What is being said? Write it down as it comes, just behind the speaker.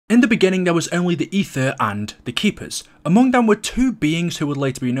In the beginning there was only the Aether and the Keepers. Among them were two beings who would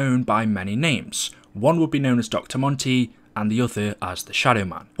later be known by many names. One would be known as Dr. Monty, and the other as the Shadow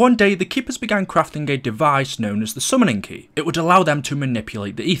Man. One day, the Keepers began crafting a device known as the Summoning Key. It would allow them to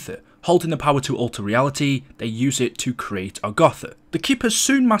manipulate the Aether. Holding the power to alter reality, they use it to create Argotha. The Keepers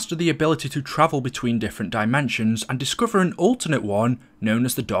soon master the ability to travel between different dimensions and discover an alternate one known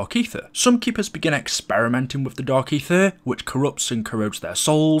as the Dark Aether. Some Keepers begin experimenting with the Dark Aether, which corrupts and corrodes their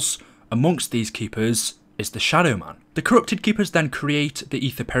souls. Amongst these Keepers is the Shadow Man. The corrupted Keepers then create the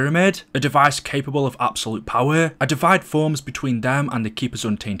Aether Pyramid, a device capable of absolute power. A divide forms between them and the Keepers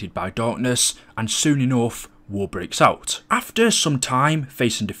untainted by darkness, and soon enough, war breaks out. After some time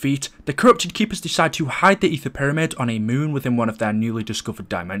facing defeat, the corrupted Keepers decide to hide the Aether Pyramid on a moon within one of their newly discovered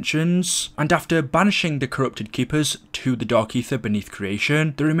dimensions, and after banishing the corrupted Keepers to the Dark Aether beneath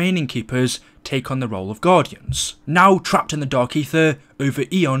creation, the remaining Keepers take on the role of Guardians. Now trapped in the Dark Aether, over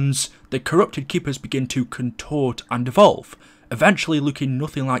eons, the corrupted Keepers begin to contort and evolve, eventually looking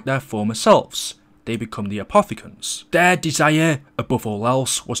nothing like their former selves. They become the Apothicons. Their desire, above all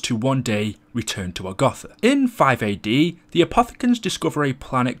else, was to one day return to Argotha. In 5 AD, the Apothicons discover a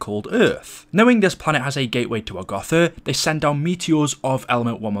planet called Earth. Knowing this planet has a gateway to Argotha, they send down meteors of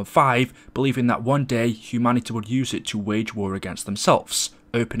element 115, believing that one day humanity would use it to wage war against themselves,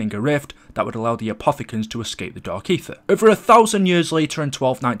 opening a rift that would allow the Apothicons to escape the Dark Aether. Over 1,000 years later in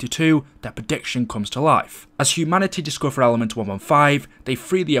 1292, their prediction comes to life. As humanity discover element 115, they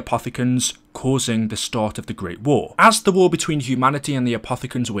free the Apothicons, causing the start of the Great War. As the war between humanity and the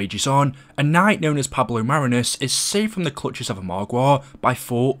Apothicons wages on, a knight known as Pablo Marinus is saved from the clutches of a Margwa by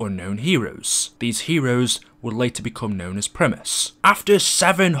 4 unknown heroes. These heroes would later become known as Primus. After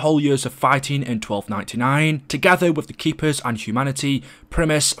 7 whole years of fighting in 1299, together with the Keepers and humanity,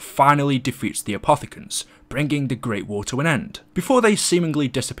 Primus finally defeats the Apothicons, bringing the Great War to an end. Before they seemingly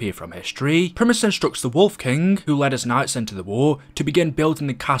disappear from history, Primus instructs the Wolf King, who led his knights into the war, to begin building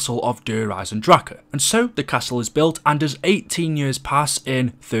the castle of Der Eisendrache. And so the castle is built, and as 18 years pass in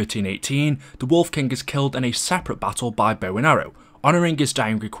 1318, the Wolf King is killed in a separate battle by bow and arrow. Honouring his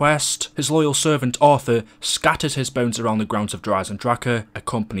dying request, his loyal servant Arthur scatters his bones around the grounds of Der Eisendrache,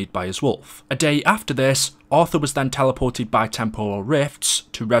 accompanied by his wolf. A day after this, Arthur was then teleported by temporal rifts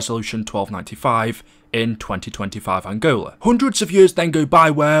to Resolution 1295 in 2025 Angola. Hundreds of years then go by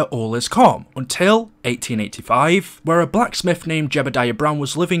where all is calm, until 1885, where a blacksmith named Jebediah Brown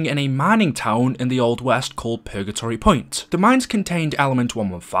was living in a mining town in the Old West called Purgatory Point. The mines contained element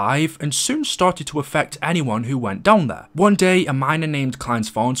 115 and soon started to affect anyone who went down there. One day, a miner named Kleins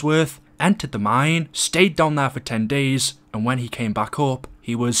Farnsworth entered the mine, stayed down there for 10 days, and when he came back up,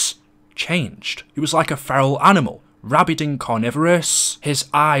 he was changed. He was like a feral animal, rabid and carnivorous, his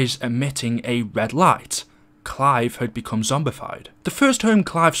eyes emitting a red light. Clive had become zombified. The first home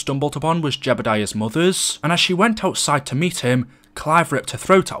Clive stumbled upon was Jebediah's mother's, and as she went outside to meet him, Clive ripped her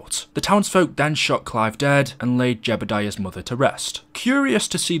throat out. The townsfolk then shot Clive dead and laid Jebediah's mother to rest. Curious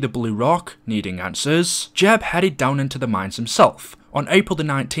to see the Blue Rock, needing answers, Jeb headed down into the mines himself. On April the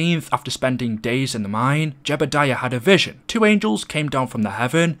 19th, after spending days in the mine, Jebediah had a vision. 2 angels came down from the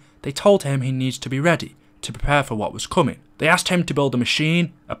heaven. They told him he needs to be ready, to prepare for what was coming. They asked him to build a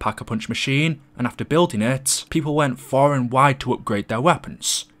machine, a pack-a-punch machine, and after building it, people went far and wide to upgrade their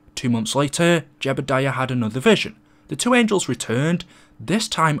weapons. 2 months later, Jebediah had another vision. The 2 angels returned, this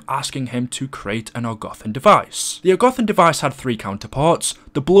time asking him to create an Argothan device. The Argothan device had 3 counterparts: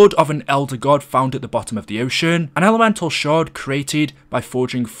 the blood of an elder god found at the bottom of the ocean, an elemental shard created by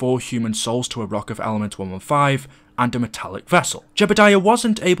forging 4 human souls to a rock of element 115, and a metallic vessel. Jebediah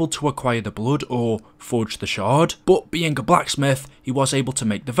wasn't able to acquire the blood or forge the shard, but being a blacksmith, he was able to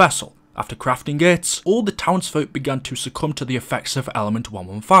make the vessel. After crafting it, all the townsfolk began to succumb to the effects of element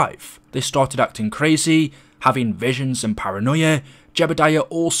 115. They started acting crazy, having visions and paranoia. Jebediah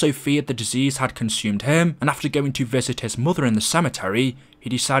also feared the disease had consumed him, and after going to visit his mother in the cemetery, he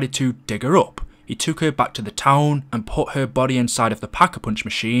decided to dig her up. He took her back to the town and put her body inside of the pack-a-punch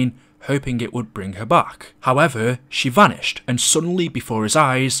machine, hoping it would bring her back. However, she vanished, and suddenly before his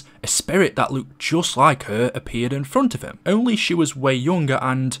eyes, a spirit that looked just like her appeared in front of him, only she was way younger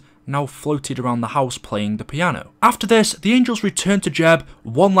and now floated around the house playing the piano. After this, the angels returned to Jeb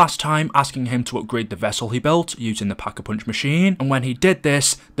one last time, asking him to upgrade the vessel he built using the pack-a-punch machine, and when he did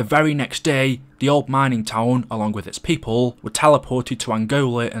this, the very next day, the old mining town, along with its people, were teleported to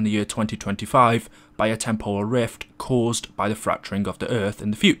Angola in the year 2025 by a temporal rift caused by the fracturing of the earth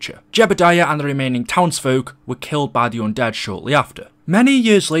in the future. Jebediah and the remaining townsfolk were killed by the undead shortly after. Many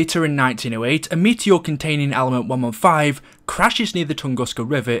years later in 1908, a meteor containing element 115 crashes near the Tunguska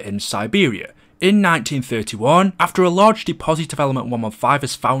River in Siberia. In 1931, after a large deposit of element 115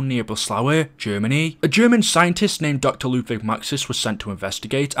 is found near Breslau, Germany, a German scientist named Dr. Ludwig Maxis was sent to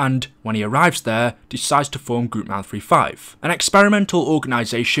investigate and, when he arrives there, decides to form Group 935, an experimental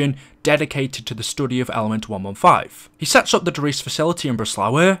organisation dedicated to the study of element 115. He sets up the Dries facility in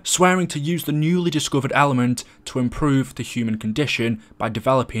Breslau, swearing to use the newly discovered element to improve the human condition by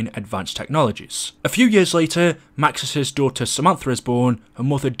developing advanced technologies. A few years later, Maxis' daughter Samantha is born. Her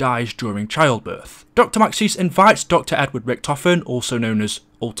mother dies during childbirth. Dr. Maxis invites Dr. Edward Richthofen, also known as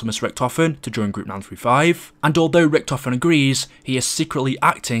Ultimus Richthofen, to join Group 935, and although Richthofen agrees, he is secretly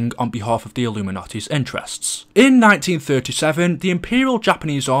acting on behalf of the Illuminati's interests. In 1937, the Imperial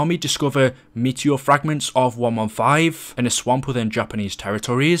Japanese Army discover meteor fragments of 115 in a swamp within Japanese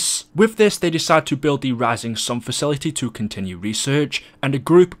territories. With this, they decide to build the Rising Sun facility to continue research, and a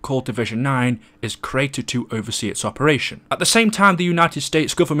group called Division 9 is created to oversee its operation. At the same time, the United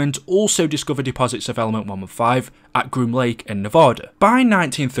States government also discovered deposits of element 115 at Groom Lake in Nevada. By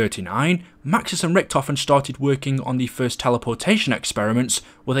 1939, Maxis and Richthofen started working on the first teleportation experiments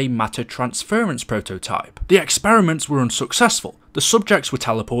with a matter transference prototype. The experiments were unsuccessful. The subjects were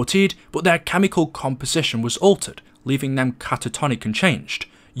teleported, but their chemical composition was altered, leaving them catatonic and changed.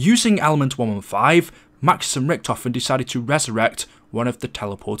 Using element 115, Maxis and Richthofen decided to resurrect one of the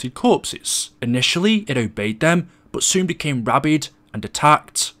teleported corpses. Initially, it obeyed them, but soon became rabid and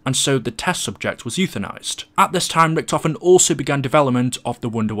attacked, and so the test subject was euthanized. At this time, Richthofen also began development of the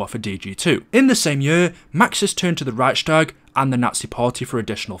Wunderwaffe DG2. In the same year, Maxis turned to the Reichstag and the Nazi Party for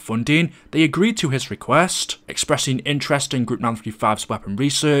additional funding. They agreed to his request, expressing interest in Group 935's weapon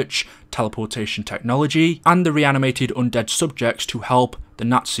research, teleportation technology, and the reanimated undead subjects to help the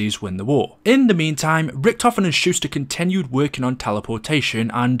Nazis win the war. In the meantime, Richthofen and Schuster continued working on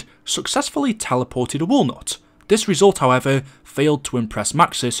teleportation and successfully teleported a walnut. This result, however, failed to impress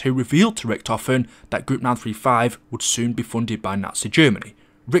Maxis, who revealed to Richthofen that Group 935 would soon be funded by Nazi Germany.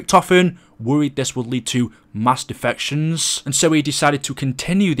 Richthofen worried this would lead to mass defections, and so he decided to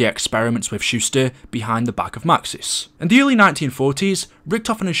continue the experiments with Schuster behind the back of Maxis. In the early 1940s,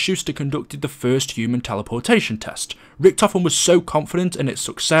 Richthofen and Schuster conducted the first human teleportation test. Richthofen was so confident in its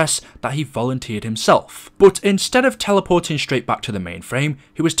success that he volunteered himself. But instead of teleporting straight back to the mainframe,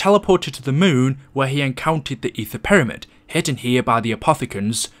 he was teleported to the moon, where he encountered the Ether Pyramid, hidden here by the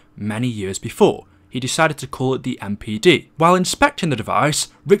Apothecans many years before. He decided to call it the MPD. While inspecting the device,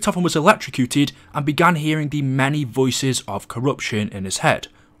 Richthofen was electrocuted and began hearing the many voices of corruption in his head.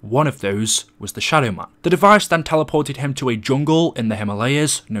 One of those was the Shadow Man. The device then teleported him to a jungle in the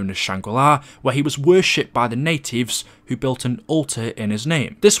Himalayas, known as Shangri-La, where he was worshipped by the natives who built an altar in his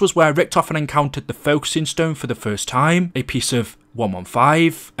name. This was where Richthofen encountered the focusing stone for the first time, a piece of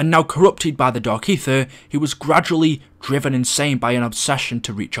 115, and now corrupted by the Dark Ether, he was gradually driven insane by an obsession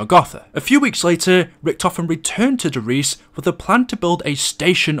to reach Argotha. A few weeks later, Richthofen returned to Dries with a plan to build a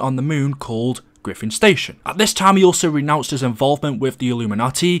station on the moon called Griffin Station. At this time, he also renounced his involvement with the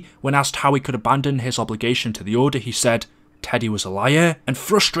Illuminati. When asked how he could abandon his obligation to the Order, he said Teddy was a liar, and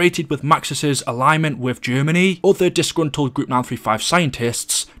frustrated with Maxis' alignment with Germany, other disgruntled Group 935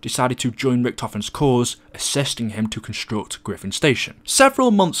 scientists decided to join Richthofen's cause, assisting him to construct Griffin Station. Several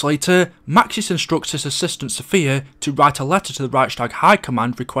months later, Maxis instructs his assistant Sophia to write a letter to the Reichstag High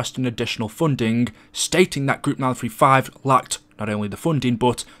Command requesting additional funding, stating that Group 935 lacked not only the funding,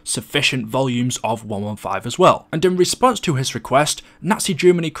 but sufficient volumes of 115 as well. And in response to his request, Nazi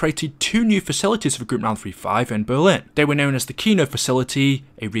Germany created two new facilities for Group 935 in Berlin. They were known as the Kino facility,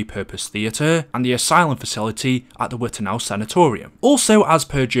 a repurposed theatre, and the Asylum facility at the Wittenau Sanatorium. Also, as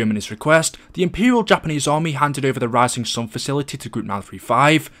per Germany's request, the Imperial Japanese Army handed over the Rising Sun facility to Group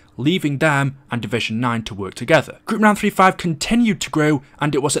 935, leaving them and Division 9 to work together. Group 935 continued to grow,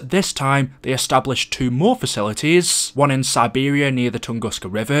 and it was at this time they established two more facilities, one in Siberia near the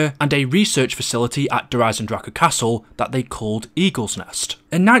Tunguska River, and a research facility at Dreisendrache Castle that they called Eagle's Nest.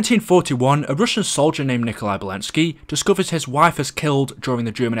 In 1941, a Russian soldier named Nikolai Belensky discovers his wife is killed during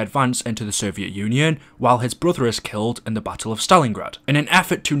the German advance into the Soviet Union, while his brother is killed in the Battle of Stalingrad. In an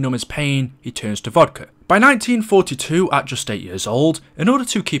effort to numb his pain, he turns to vodka. By 1942, at just 8 years old, in order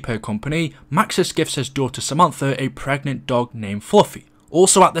to keep her company, Maxis gives his daughter Samantha a pregnant dog named Fluffy.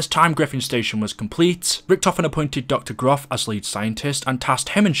 Also at this time, Griffin Station was complete. Richthofen appointed Dr. Groff as lead scientist and tasked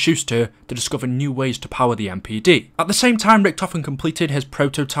him and Schuster to discover new ways to power the MPD. At the same time, Richthofen completed his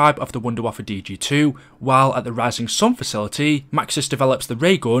prototype of the Wunderwaffe DG2, while at the Rising Sun facility, Maxis develops the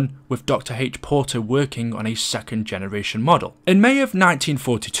ray gun, with Dr. H. Porter working on a second generation model. In May of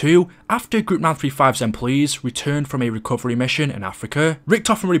 1942, after Group 935's employees returned from a recovery mission in Africa,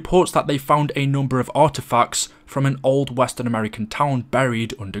 Richthofen reports that they found a number of artifacts from an old Western American town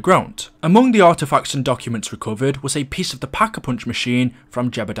buried underground. Among the artifacts and documents recovered was a piece of the Pack-a-Punch machine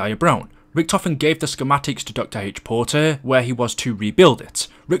from Jebediah Brown. Richtofen gave the schematics to Dr. H. Porter, where he was to rebuild it.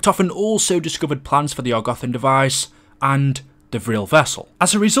 Richtofen also discovered plans for the Argothan device and the Vril vessel.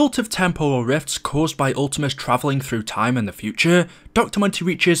 As a result of temporal rifts caused by Ultimus travelling through time and the future, Dr. Monty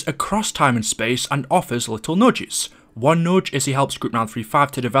reaches across time and space and offers little nudges. One nudge is he helps Group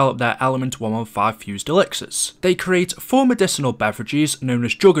 935 to develop their Element 115 fused elixirs. They create 4 medicinal beverages known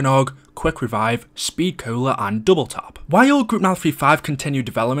as Juggernog, Quick Revive, Speed Cola and Double Tap. While Group 935 continue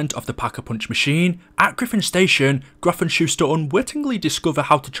development of the Pack-a-Punch machine, at Griffin Station, Groff and Schuster unwittingly discover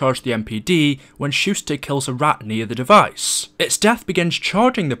how to charge the MPD when Schuster kills a rat near the device. Its death begins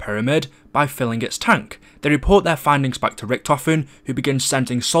charging the pyramid by filling its tank. They report their findings back to Richtofen, who begins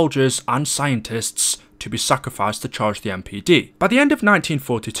sending soldiers and scientists to be sacrificed to charge the MPD. By the end of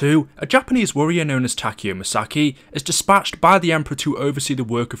 1942, a Japanese warrior known as Takeo Misaki is dispatched by the Emperor to oversee the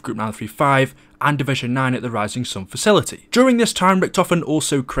work of Group 935 and Division 9 at the Rising Sun facility. During this time, Richtofen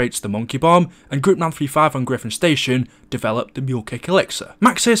also creates the Monkey Bomb, and Group 935 on Griffin Station developed the Mule Kick Elixir.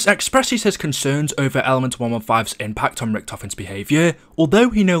 Maxis expresses his concerns over Element 115's impact on Richtofen's behaviour.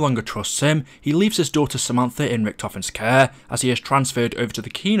 Although he no longer trusts him, he leaves his daughter Samantha in Richtofen's care as he is transferred over to the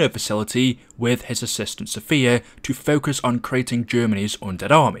Kino facility with his assistant Sophia to focus on creating Germany's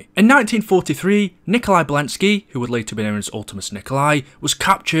undead army. In 1943, Nikolai Belensky, who would later be known as Ultimus Nikolai, was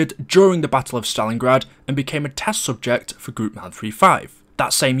captured during the Battle of Stalingrad and became a test subject for Group 935.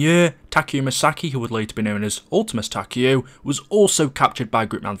 That same year, Takeo Misaki, who would later be known as Ultimus Takeo, was also captured by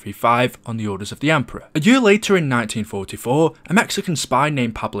Group 935 on the orders of the Emperor. A year later in 1944, a Mexican spy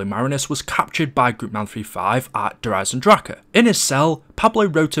named Pablo Marinas was captured by Group 935 at Darius and Draka. In his cell, Pablo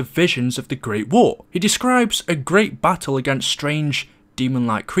wrote of visions of the Great War. He describes a great battle against strange,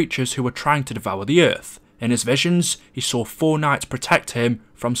 demon-like creatures who were trying to devour the earth. In his visions, he saw 4 knights protect him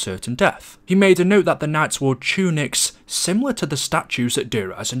from certain death. He made a note that the knights wore tunics similar to the statues at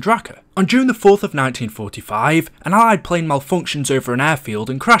Darius and Draka. On June the 4th of 1945, an Allied plane malfunctions over an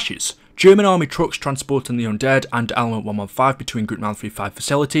airfield and crashes. German army trucks transporting the undead and Element 115 between Group 935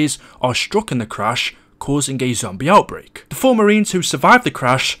 facilities are struck in the crash, causing a zombie outbreak. The 4 Marines who survived the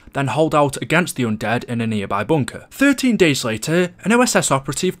crash then hold out against the undead in a nearby bunker. 13 days later, an OSS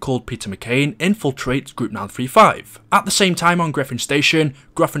operative called Peter McCain infiltrates Group 935. At the same time on Griffin Station,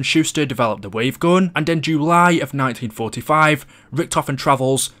 Groff and Schuster developed the wave gun, and in July of 1945, Richtofen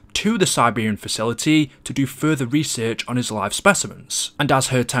travels to the Siberian facility to do further research on his live specimens, and as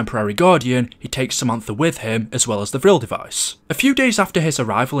her temporary guardian, he takes Samantha with him as well as the Vril device. A few days after his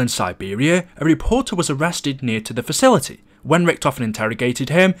arrival in Siberia, a reporter was arrested near to the facility. When Richtofen interrogated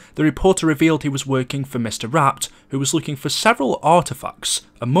him, the reporter revealed he was working for Mr. Rapt, who was looking for several artifacts.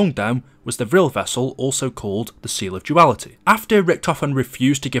 Among them was the Vril vessel, also called the Seal of Duality. After Richtofen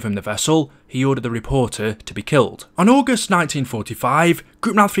refused to give him the vessel, he ordered the reporter to be killed. On August 1945,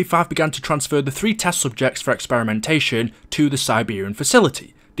 Group 935 began to transfer the 3 test subjects for experimentation to the Siberian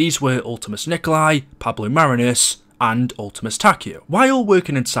facility. These were Ultimus Nikolai, Pablo Marinas, and Ultimus Takeo. While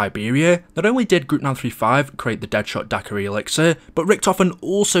working in Siberia, not only did Group 935 create the Deadshot Daiquiri elixir, but Richtofen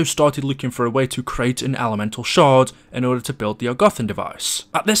also started looking for a way to create an elemental shard in order to build the Argothan device.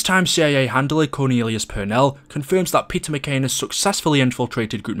 At this time, CIA handler Cornelius Purnell confirms that Peter McCain has successfully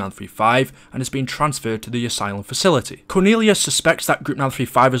infiltrated Group 935 and has been transferred to the asylum facility. Cornelius suspects that Group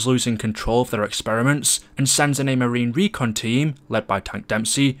 935 is losing control of their experiments and sends in a Marine recon team, led by Tank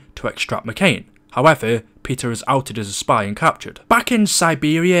Dempsey, to extract McCain. However, Peter is outed as a spy and captured. Back in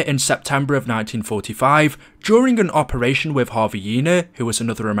Siberia in September of 1945, during an operation with Harvey Yeaner, who was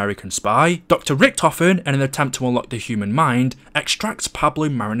another American spy, Dr. Richtofen, in an attempt to unlock the human mind, extracts Pablo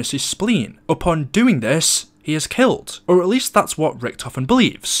Marinas' spleen. Upon doing this, he is killed, or at least that's what Richtofen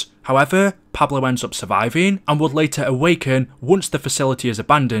believes. However, Pablo ends up surviving and would later awaken once the facility is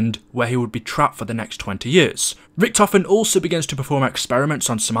abandoned, where he would be trapped for the next 20 years. Richtofen also begins to perform experiments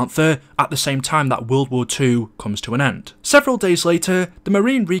on Samantha at the same time that World War II comes to an end. Several days later, the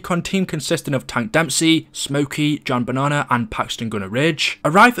Marine recon team consisting of Tank Dempsey, Smokey, John Banana and Paxton Gunner Ridge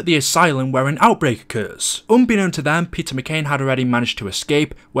arrive at the asylum where an outbreak occurs. Unbeknown to them, Peter McCain had already managed to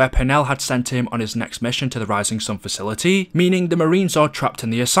escape, where Purnell had sent him on his next mission to the Rising Sun facility, meaning the Marines are trapped in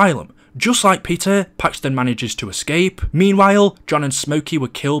the asylum. Just like Peter, Paxton manages to escape. Meanwhile, John and Smokey were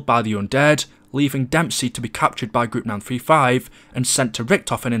killed by the undead, leaving Dempsey to be captured by Group 935 and sent to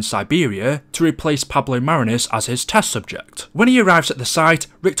Richtofen in Siberia to replace Pablo Marinas as his test subject. When he arrives at the site,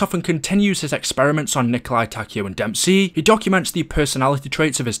 Richtofen continues his experiments on Nikolai, Takeo and Dempsey. He documents the personality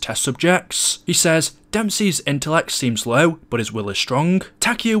traits of his test subjects. He says, Dempsey's intellect seems low, but his will is strong.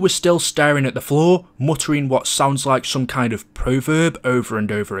 Takeo was still staring at the floor, muttering what sounds like some kind of proverb over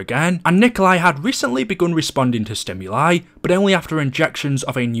and over again, and Nikolai had recently begun responding to stimuli, but only after injections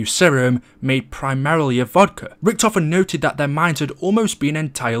of a new serum made primarily of vodka. Richtofen noted that their minds had almost been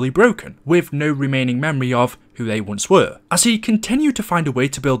entirely broken, with no remaining memory of who they once were. As he continued to find a way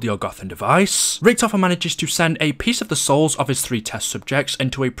to build the Orgothan device, Richtofen manages to send a piece of the souls of his 3 test subjects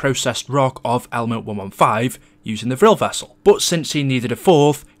into a processed rock of element 115 using the Vril vessel. But since he needed a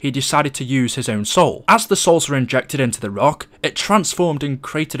 4th, he decided to use his own soul. As the souls were injected into the rock, it transformed and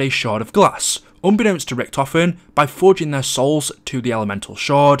created a shard of glass. Unbeknownst to Richtofen, by forging their souls to the elemental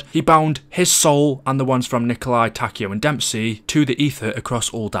shard, he bound his soul and the ones from Nikolai, Takeo and Dempsey to the ether across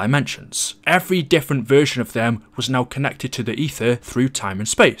all dimensions. Every different version of them was now connected to the ether through time and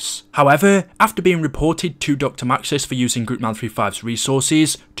space. However, after being reported to Dr. Maxis for using Group 935's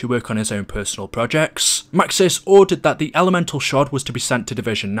resources to work on his own personal projects, Maxis ordered that the elemental shard was to be sent to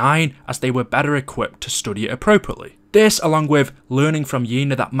Division 9 as they were better equipped to study it appropriately. This, along with learning from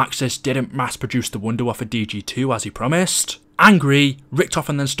Yena that Maxis didn't mass produce the Wunderwaffe DG2 as he promised. Angry,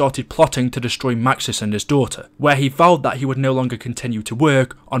 Richtofen then started plotting to destroy Maxis and his daughter, where he vowed that he would no longer continue to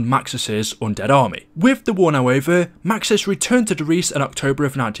work on Maxis's undead army. With the war now over, Maxis returned to Darice in October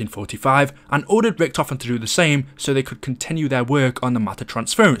of 1945 and ordered Richtofen to do the same so they could continue their work on the matter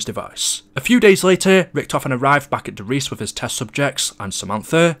transference device. A few days later, Richtofen arrived back at Darice with his test subjects and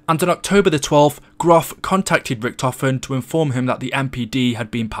Samantha, and on October the 12th, Groff contacted Richtofen to inform him that the MPD had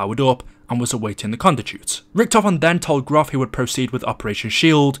been powered up and was awaiting the conduit. Richtofen then told Groff he would proceed with Operation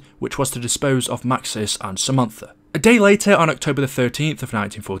Shield, which was to dispose of Maxis and Samantha. A day later, on October the 13th of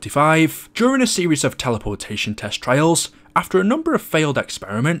 1945, during a series of teleportation test trials, after a number of failed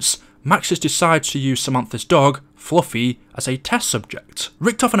experiments, Maxis decides to use Samantha's dog, Fluffy, as a test subject.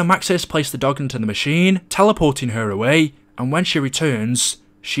 Richtofen and Maxis place the dog into the machine, teleporting her away, and when she returns,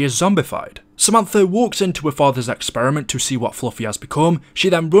 she is zombified. Samantha walks into her father's experiment to see what Fluffy has become. She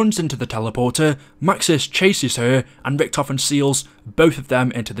then runs into the teleporter, Maxis chases her, and Richtofen seals both of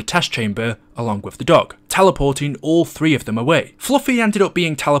them into the test chamber along with the dog, teleporting all 3 of them away. Fluffy ended up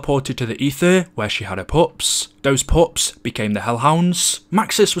being teleported to the ether where she had her pups. Those pups became the Hellhounds.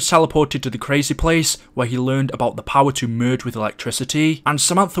 Maxis was teleported to the Crazy Place where he learned about the power to merge with electricity, and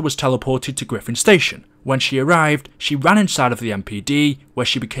Samantha was teleported to Griffin Station. When she arrived, she ran inside of the MPD where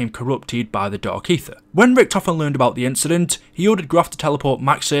she became corrupted by the Dark Ether. When Richtofen learned about the incident, he ordered Groff to teleport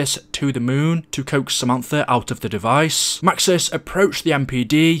Maxis to the moon to coax Samantha out of the device. Maxis approached the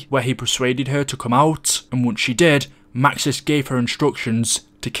MPD where he persuaded her to come out, and once she did, Maxis gave her instructions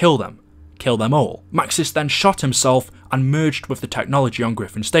to kill them all. Maxis then shot himself and merged with the technology on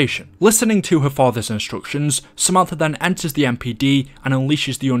Griffin Station. Listening to her father's instructions, Samantha then enters the MPD and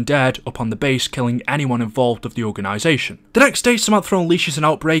unleashes the undead upon the base, killing anyone involved of the organisation. The next day, Samantha unleashes an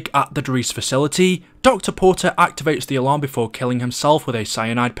outbreak at the Darice facility. Dr. Porter activates the alarm before killing himself with a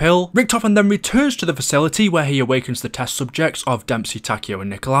cyanide pill. Richtofen then returns to the facility where he awakens the test subjects of Dempsey, Takeo and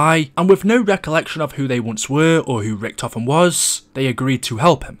Nikolai, and with no recollection of who they once were or who Richtofen was, they agreed to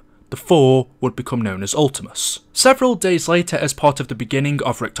help him. The 4 would become known as Ultimus. Several days later, as part of the beginning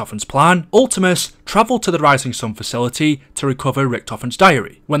of Richtofen's plan, Ultimus travelled to the Rising Sun facility to recover Richtofen's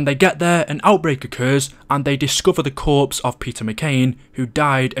diary. When they get there, an outbreak occurs and they discover the corpse of Peter McCain, who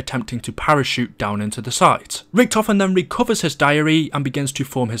died attempting to parachute down into the site. Richtofen then recovers his diary and begins to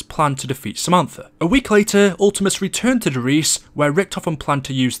form his plan to defeat Samantha. A week later, Ultimus returned to Darice, where Richtofen planned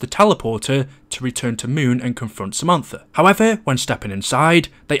to use the teleporter to return to Moon and confront Samantha. However, when stepping inside,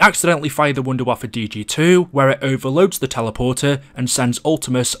 they accidentally fire the Wunderwaffe DG2, where it overloads the teleporter and sends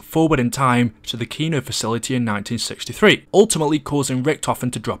Ultimus forward in time to the Kino facility in 1963, ultimately causing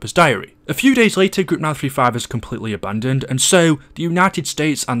Richtofen to drop his diary. A few days later, Group 935 is completely abandoned, and so the United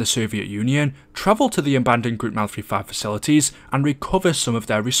States and the Soviet Union travel to the abandoned Group 935 facilities and recover some of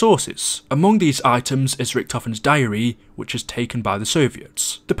their resources. Among these items is Richtofen's diary, which is taken by the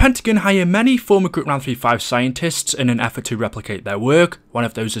Soviets. The Pentagon hire many former Group 935 scientists in an effort to replicate their work. One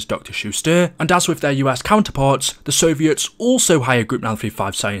of those is Dr. Schuster, and as with their US counterparts, the Soviets also hire Group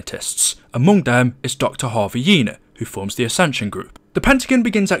 935 scientists. Among them is Dr. Harvey Yena, who forms the Ascension Group. The Pentagon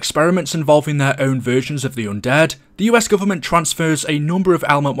begins experiments involving their own versions of the undead. The US government transfers a number of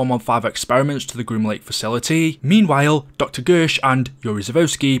Element 115 experiments to the Groom Lake facility. Meanwhile, Dr. Gersh and Yuri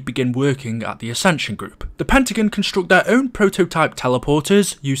Zavosky begin working at the Ascension Group. The Pentagon construct their own prototype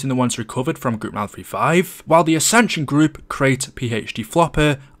teleporters using the ones recovered from Group 935, while the Ascension Group create PhD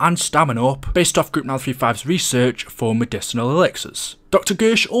Flopper and Stamina Up based off Group 935's research for medicinal elixirs. Dr.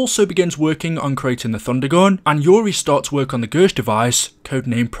 Gersh also begins working on creating the Thunder Gun, and Yuri starts work on the Gersh device,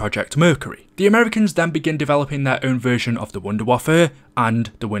 codenamed Project Mercury. The The Americans then begin developing their own version of the Wunderwaffe and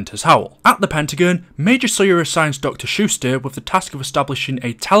the Winter's Howl. At the Pentagon, Major Sawyer assigns Dr. Schuster with the task of establishing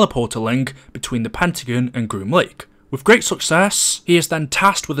a teleporter link between the Pentagon and Groom Lake. With great success, he is then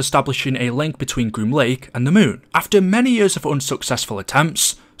tasked with establishing a link between Groom Lake and the moon. After many years of unsuccessful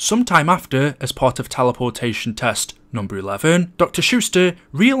attempts, sometime after, as part of teleportation test number 11, Dr. Schuster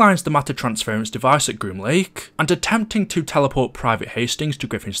realigns the matter transference device at Groom Lake, and attempting to teleport Private Hastings to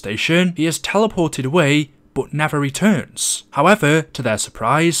Griffin Station, he is teleported away but never returns. However, to their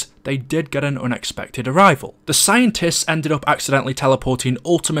surprise, they did get an unexpected arrival. The scientists ended up accidentally teleporting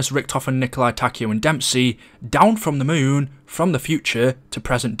Ultimus, Richtofen, Nikolai, Takeo and Dempsey down from the moon from the future to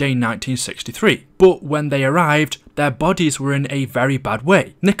present day 1963. But when they arrived, their bodies were in a very bad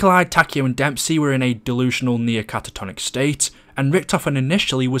way. Nikolai, Takeo and Dempsey were in a delusional near-catatonic state, and Richtofen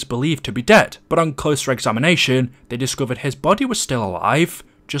initially was believed to be dead, but on closer examination, they discovered his body was still alive,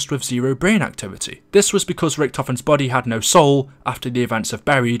 just with zero brain activity. This was because Richtofen's body had no soul after the events of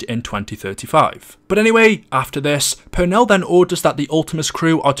Buried in 2035. But anyway, after this, Purnell then orders that the Ultimus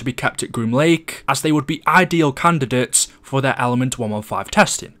crew are to be kept at Groom Lake, as they would be ideal candidates for their Element 115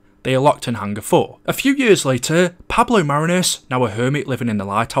 testing. They are locked in Hangar 4. A few years later, Pablo Marinus, now a hermit living in the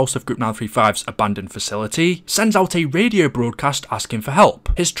lighthouse of Group 935's abandoned facility, sends out a radio broadcast asking for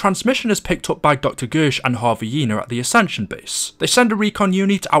help. His transmission is picked up by Dr. Gersh and Harvey Yena at the Ascension base. They send a recon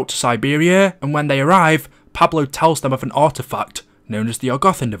unit out to Siberia, and when they arrive, Pablo tells them of an artifact known as the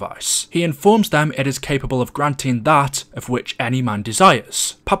Argothan device. He informs them it is capable of granting that of which any man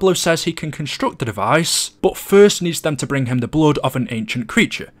desires. Pablo says he can construct the device, but first needs them to bring him the blood of an ancient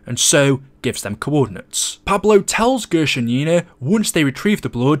creature, and so gives them coordinates. Pablo tells Gersh and Yena once they retrieve the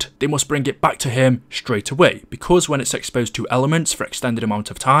blood, they must bring it back to him straight away, because when it's exposed to elements for extended amount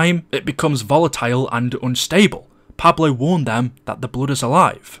of time, it becomes volatile and unstable. Pablo warned them that the blood is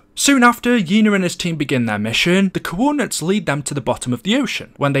alive. Soon after, Yena and his team begin their mission. The coordinates lead them to the bottom of the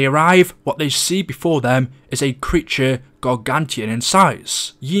ocean. When they arrive, what they see before them is a creature gargantuan in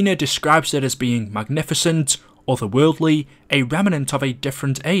size. Yena describes it as being magnificent, otherworldly, a remnant of a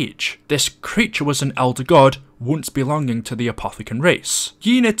different age. This creature was an elder god once belonging to the Apothecan race.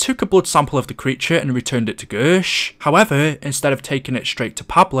 Yena took a blood sample of the creature and returned it to Gersh. However, instead of taking it straight to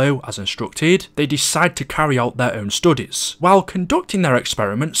Pablo as instructed, they decide to carry out their own studies. While conducting their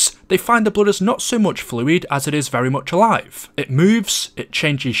experiments, they find the blood is not so much fluid as it is very much alive. It moves, it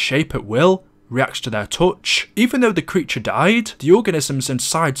changes shape at will, reacts to their touch. Even though the creature died, the organisms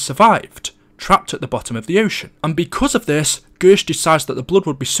inside survived, trapped at the bottom of the ocean. And because of this, Gersh decides that the blood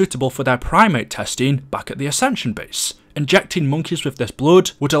would be suitable for their primate testing back at the Ascension base. Injecting monkeys with this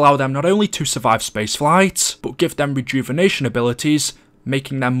blood would allow them not only to survive spaceflight, but give them rejuvenation abilities,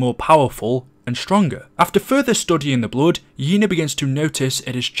 making them more powerful and stronger. After further studying the blood, Yena begins to notice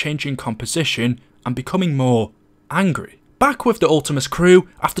it is changing composition and becoming more angry. Back with the Ultimus crew,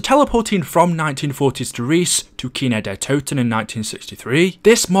 after teleporting from 1940s Therese to Kine der Toten in 1963,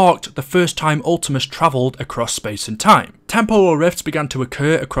 this marked the first time Ultimus travelled across space and time. Temporal rifts began to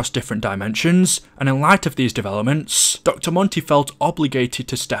occur across different dimensions, and in light of these developments, Dr. Monty felt obligated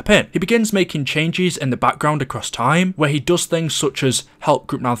to step in. He begins making changes in the background across time, where he does things such as help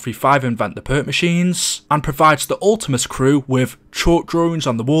Group 935 invent the perk machines, and provides the Ultimus crew with chalk drawings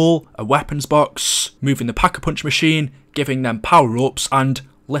on the wall, a weapons box, moving the Pack-a-Punch machine, giving them power-ups, and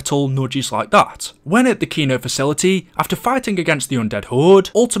little nudges like that. When at the Kino facility, after fighting against the undead horde,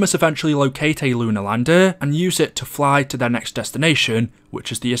 Ultimus eventually locate a lunar lander and use it to fly to their next destination,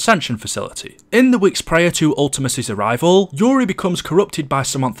 which is the Ascension facility. In the weeks prior to Ultimus's arrival, Yuri becomes corrupted by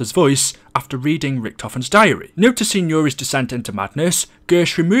Samantha's voice after reading Richtofen's diary. Noticing Yuri's descent into madness,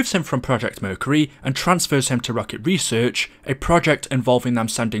 Gersh removes him from Project Mercury and transfers him to Rocket Research, a project involving them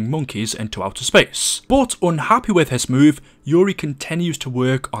sending monkeys into outer space. But unhappy with his move, Yuri continues to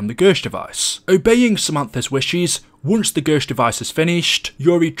work on the Gersh device. Obeying Samantha's wishes, once the Gersh device is finished,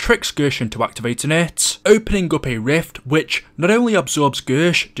 Yuri tricks Gersh into activating it, opening up a rift which not only absorbs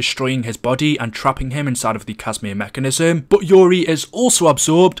Gersh, destroying his body and trapping him inside of the Casimir mechanism, but Yuri is also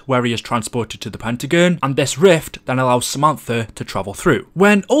absorbed where he is transported to the Pentagon, and this rift then allows Samantha to travel through.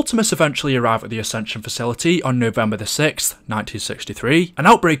 When Ultimus eventually arrive at the Ascension facility on November the 6th, 1963, an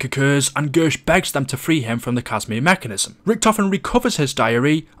outbreak occurs and Gersh begs them to free him from the Casimir mechanism. Richtofen recovers his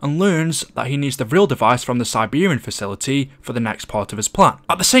diary and learns that he needs the real device from the Siberian facility facility for the next part of his plan.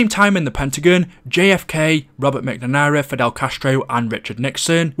 At the same time in the Pentagon, JFK, Robert McNamara, Fidel Castro and Richard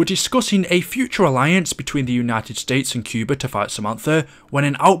Nixon were discussing a future alliance between the United States and Cuba to fight Samantha when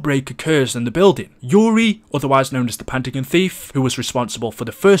an outbreak occurs in the building. Yuri, otherwise known as the Pentagon Thief, who was responsible for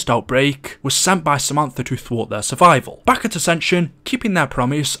the first outbreak, was sent by Samantha to thwart their survival. Back at Ascension, keeping their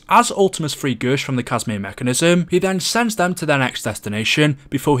promise, as Ultimus frees Gersh from the Casimir mechanism, he then sends them to their next destination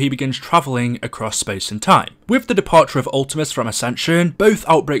before he begins travelling across space and time. With the departure of Ultimus from Ascension, both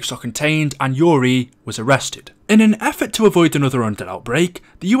outbreaks are contained and Yuri was arrested. In an effort to avoid another undead outbreak,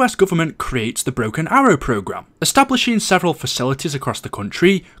 the US government creates the Broken Arrow program. Establishing several facilities across the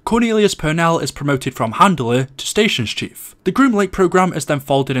country, Cornelius Purnell is promoted from handler to stations chief. The Groom Lake program is then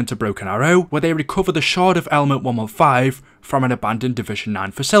folded into Broken Arrow, where they recover the shard of Element 115 from an abandoned Division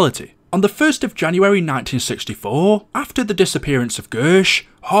 9 facility. On the 1st of January 1964, after the disappearance of Gersh,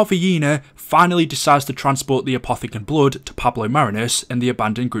 Harvey Yena finally decides to transport the Apothecon blood to Pablo Marinus in the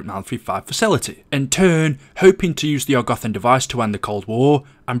abandoned Group 935 facility, in turn hoping to use the Argothan device to end the Cold War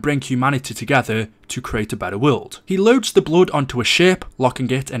and bring humanity together to create a better world. He loads the blood onto a ship,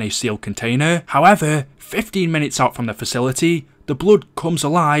 locking it in a sealed container. However, 15 minutes out from the facility, the blood comes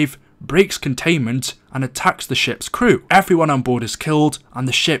alive, breaks containment and attacks the ship's crew. Everyone on board is killed and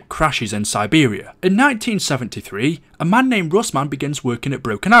the ship crashes in Siberia. In 1973, a man named Russman begins working at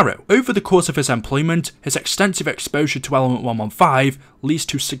Broken Arrow. Over the course of his employment, his extensive exposure to Element 115 leads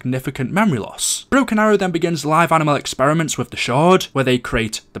to significant memory loss. Broken Arrow then begins live animal experiments with the shard, where they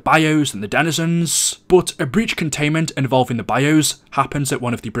create the bios and the denizens, but a breach containment involving the bios happens at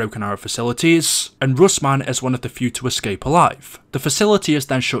one of the Broken Arrow facilities, and Russman is one of the few to escape alive. The facility is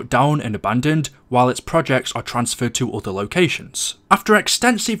then shut down and abandoned, while its projects are transferred to other locations. After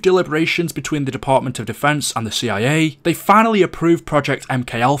extensive deliberations between the Department of Defense and the CIA, they finally approved Project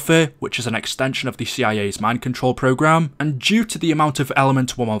MK Alpha, which is an extension of the CIA's mind control program, and due to the amount of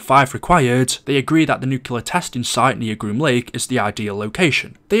Element 115 required, they agree that the nuclear testing site near Groom Lake is the ideal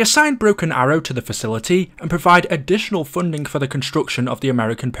location. They assign Broken Arrow to the facility and provide additional funding for the construction of the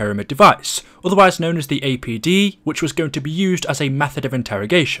American Pyramid device, otherwise known as the APD, which was going to be used as a method of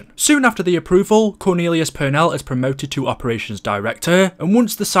interrogation. Soon after the approval, Cornelius Purnell is promoted to Operations Director, and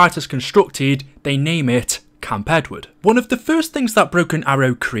once the site is constructed, they name it Camp Edward. One of the first things that Broken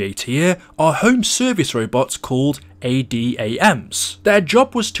Arrow create here are home service robots called ADAMs. Their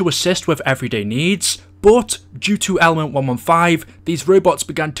job was to assist with everyday needs, but due to Element 115, these robots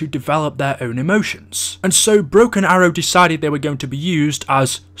began to develop their own emotions. And so Broken Arrow decided they were going to be used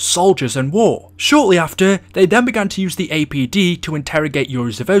as soldiers in war. Shortly after, they then began to use the APD to interrogate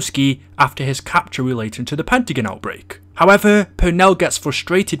Yuri Zavosky after his capture relating to the Pentagon outbreak. However, Purnell gets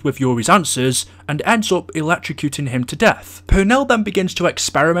frustrated with Yuri's answers and ends up electrocuting him to death. Purnell then begins to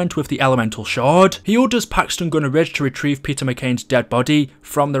experiment with the elemental shard. He orders Paxton Gunner Ridge to retrieve Peter McCain's dead body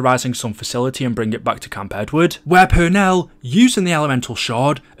from the Rising Sun facility and bring it back to Camp Edward, where Purnell, using the elemental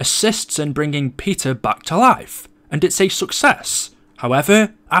shard, assists in bringing Peter back to life, and it's a success.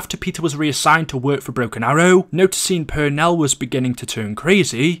 However, after Peter was reassigned to work for Broken Arrow, noticing Purnell was beginning to turn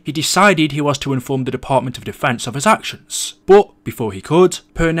crazy, he decided he was to inform the Department of Defense of his actions. But before he could,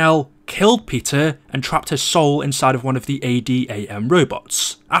 Purnell killed Peter and trapped his soul inside of one of the ADAM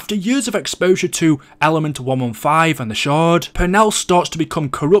robots. After years of exposure to Element 115 and the Shard, Purnell starts to become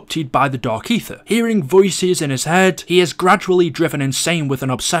corrupted by the Dark Ether. Hearing voices in his head, he is gradually driven insane with an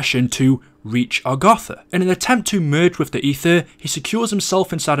obsession to reach Argotha. In an attempt to merge with the Ether, he secures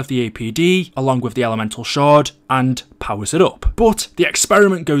himself inside of the APD, along with the Elemental Shard, and powers it up. But the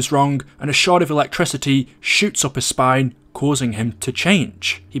experiment goes wrong, and a shard of electricity shoots up his spine, causing him to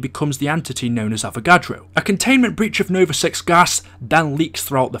change. He becomes the entity known as Avogadro. A containment breach of Nova 6 gas then leaks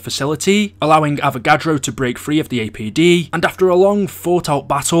throughout the facility, allowing Avogadro to break free of the APD, and after a long fought out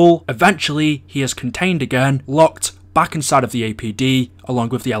battle, eventually he is contained again, locked back inside of the APD along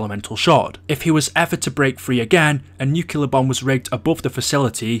with the elemental shard. If he was ever to break free again, a nuclear bomb was rigged above the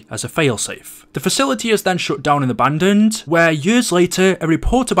facility as a failsafe. The facility is then shut down and abandoned, where years later a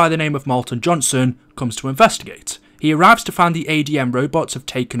reporter by the name of Martin Johnson comes to investigate. He arrives to find the ADM robots have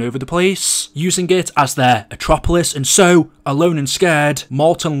taken over the place, using it as their Atropolis, and so, alone and scared,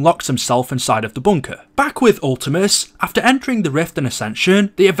 Martin locks himself inside of the bunker. Back with Ultimus, after entering the Rift and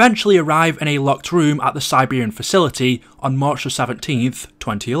Ascension, they eventually arrive in a locked room at the Siberian facility on March 17th,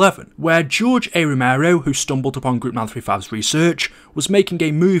 2011, where George A. Romero, who stumbled upon Group 935's research, was making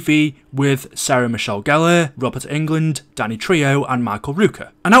a movie with Sarah Michelle Gellar, Robert Englund, Danny Trejo, and Michael Rooker.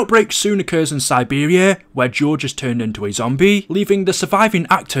 An outbreak soon occurs in Siberia, where George is turned into a zombie, leaving the surviving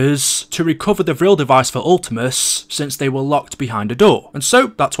actors to recover the Vril device for Ultimus, since they were locked locked behind a door. And so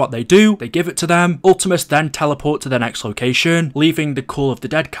that's what they do, they give it to them. Ultimus then teleport to the next location, leaving the Call of the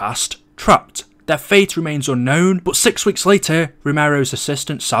Dead cast trapped. Their fate remains unknown, but 6 weeks later, Romero's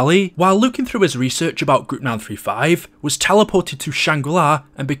assistant Sally, while looking through his research about Group 935, was teleported to Shangri-La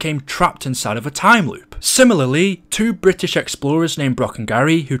and became trapped inside of a time loop. Similarly, 2 British explorers named Brock and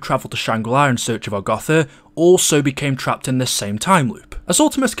Gary, who travelled to Shangri-La in search of Agartha, also became trapped in this same time loop. As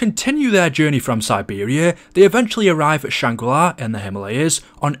Ultimus continue their journey from Siberia, they eventually arrive at Shangri-La in the Himalayas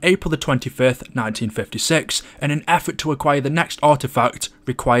on April the 25th, 1956, in an effort to acquire the next artifact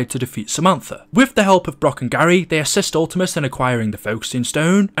required to defeat Samantha. With the help of Brock and Gary, they assist Ultimus in acquiring the Focusing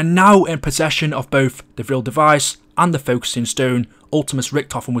Stone, and now in possession of both the Vril device and the Focusing Stone, Ultimus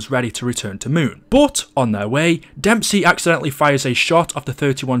Richtofen was ready to return to Moon. But, on their way, Dempsey accidentally fires a shot of the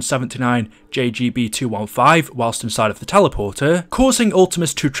 3179 JGB-215 whilst inside of the teleporter, causing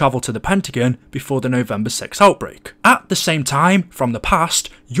Ultimus to travel to the Pentagon before the November 6 outbreak. At the same time, from the past,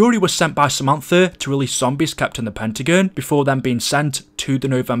 Yuri was sent by Samantha to release zombies kept in the Pentagon before then being sent to the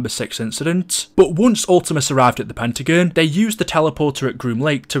November 6 incident. But once Ultimus arrived at the Pentagon, they used the teleporter at Groom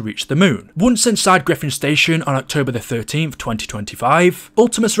Lake to reach the Moon. Once inside Griffin Station on October the 13th, 2025,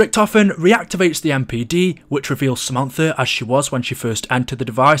 Ultimus Richtofen reactivates the MPD, which reveals Samantha as she was when she first entered the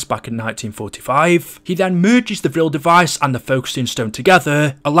device back in 1945. He then merges the Vril device and the Focusing Stone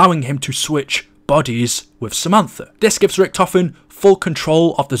together, allowing him to switch bodies with Samantha. This gives Richtofen full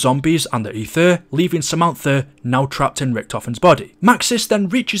control of the zombies and the ether, leaving Samantha now trapped in Richtofen's body. Maxis then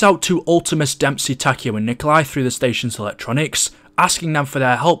reaches out to Ultimus, Dempsey, Takeo and Nikolai through the station's electronics, asking them for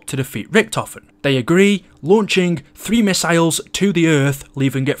their help to defeat Richtofen. They agree, launching 3 missiles to the Earth,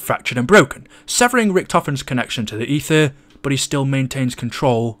 leaving it fractured and broken, severing Richtofen's connection to the ether, but he still maintains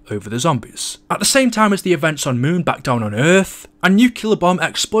control over the zombies. At the same time as the events on Moon back down on Earth, a nuclear bomb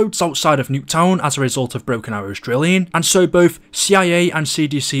explodes outside of Nuketown as a result of Broken Arrow's drilling, and so both CIA and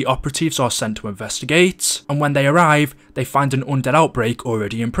CDC operatives are sent to investigate, and when they arrive, they find an undead outbreak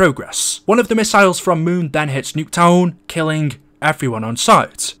already in progress. One of the missiles from Moon then hits Nuketown, killing everyone on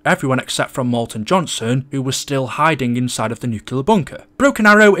site. Everyone except from Malton Johnson, who was still hiding inside of the nuclear bunker. Broken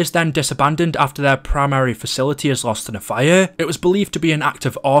Arrow is then disabandoned after their primary facility is lost in a fire. It was believed to be an act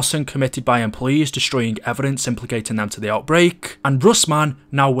of arson committed by employees destroying evidence implicating them to the outbreak, and Russman,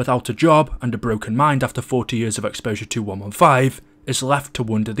 now without a job and a broken mind after 40 years of exposure to 115, is left to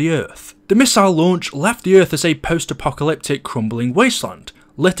wander the Earth. The missile launch left the Earth as a post-apocalyptic crumbling wasteland,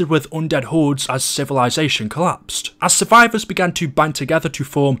 littered with undead hordes as civilization collapsed. As survivors began to band together to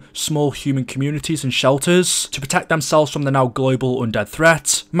form small human communities and shelters to protect themselves from the now global undead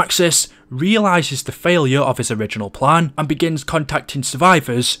threat, Maxis realises the failure of his original plan and begins contacting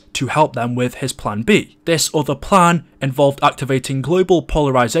survivors to help them with his plan B. This other plan involved activating global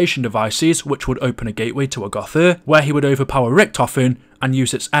polarization devices which would open a gateway to Agartha, where he would overpower Richtofen and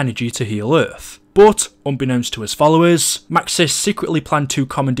use its energy to heal Earth. But, unbeknownst to his followers, Maxis secretly planned to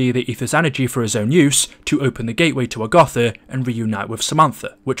commandeer the ether's energy for his own use to open the gateway to Agartha and reunite with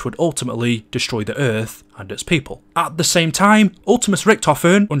Samantha, which would ultimately destroy the Earth and its people. At the same time, Ultimus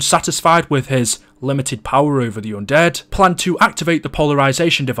Richtofen, unsatisfied with his limited power over the undead, planned to activate the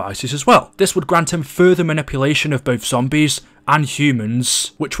polarization devices as well. This would grant him further manipulation of both zombies and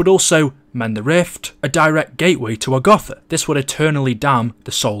humans, which would also mend the rift, a direct gateway to Agartha. This would eternally damn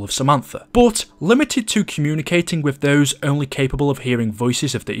the soul of Samantha. But, limited to communicating with those only capable of hearing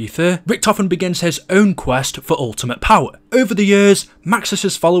voices of the ether, Richtofen begins his own quest for ultimate power. Over the years,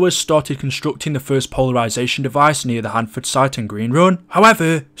 Maxis' followers started constructing the first polarization device near the Hanford site in Green Run.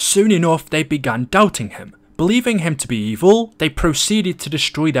 However, soon enough they began doubting him. Believing him to be evil, they proceeded to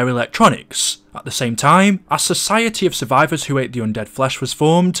destroy their electronics. At the same time, a society of survivors who ate the undead flesh was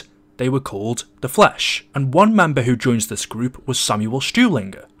formed. They were called the Flesh, and one member who joins this group was Samuel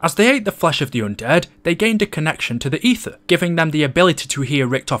Stuhlinger. As they ate the flesh of the undead, they gained a connection to the ether, giving them the ability to hear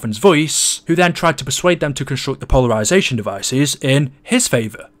Richtofen's voice, who then tried to persuade them to construct the polarization devices in his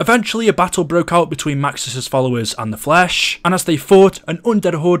favour. Eventually a battle broke out between Maxis' followers and the Flesh, and as they fought, an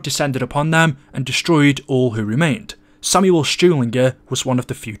undead horde descended upon them and destroyed all who remained. Samuel Stuhlinger was one of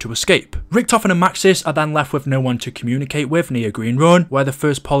the few to escape. Richtofen and Maxis are then left with no one to communicate with near Green Run, where the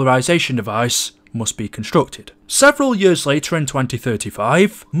first polarization device must be constructed. Several years later in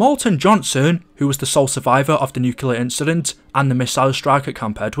 2035, Malton Johnson, who was the sole survivor of the nuclear incident and the missile strike at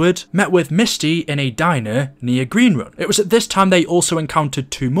Camp Edward, met with Misty in a diner near Green Run. It was at this time they also encountered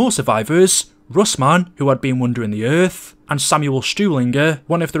 2 more survivors, Russman, who had been wandering the Earth, and Samuel Stuhlinger,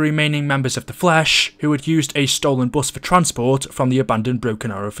 one of the remaining members of the Flesh, who had used a stolen bus for transport from the abandoned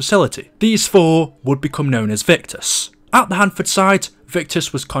Broken Arrow facility. These 4 would become known as Victus. At the Hanford site,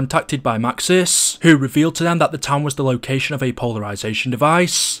 Victus was contacted by Maxis, who revealed to them that the town was the location of a polarization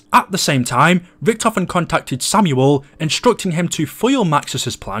device. At the same time, Richtofen contacted Samuel, instructing him to foil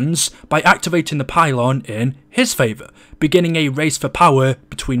Maxis's plans by activating the pylon in his favour, beginning a race for power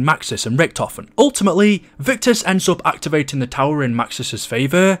between Maxis and Richtofen. Ultimately, Victus ends up activating the tower in Maxis's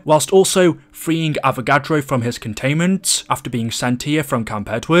favour, whilst also freeing Avogadro from his containment after being sent here from Camp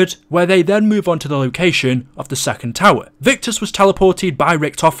Edward, where they then move on to the location of the second tower. Victus was teleported by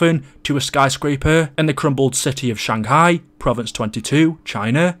Richtofen to a skyscraper in the crumbled city of Shanghai, Province 22,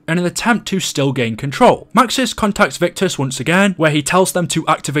 China, in an attempt to still gain control. Maxis contacts Victus once again, where he tells them to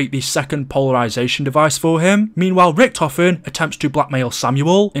activate the second polarization device for him. Meanwhile, Richtofen attempts to blackmail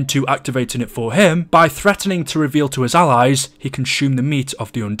Samuel into activating it for him by threatening to reveal to his allies he consumed the meat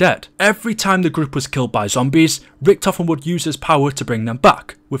of the undead. Every time the group was killed by zombies, Richtofen would use his power to bring them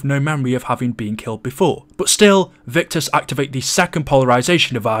back, with no memory of having been killed before. But still, Victus activate the second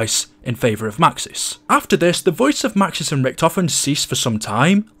polarization device in favour of Maxis. After this, the voice of Maxis and Richtofen ceased for some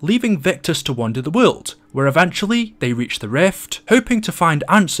time, leaving Victus to wander the world, where eventually they reached the rift, hoping to find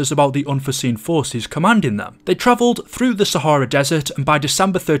answers about the unforeseen forces commanding them. They travelled through the Sahara Desert and by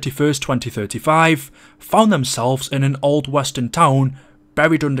December 31st, 2035, found themselves in an old western town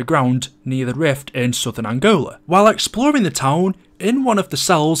buried underground near the rift in southern Angola. While exploring the town, in one of the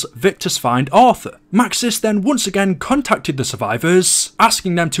cells, Victus find Arthur. Maxis then once again contacted the survivors,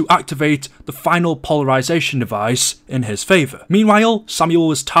 asking them to activate the final polarization device in his favour. Meanwhile, Samuel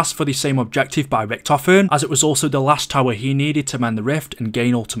was tasked for the same objective by Richtofen, as it was also the last tower he needed to mend the rift and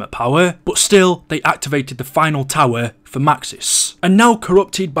gain ultimate power, but still, they activated the final tower for Maxis. And now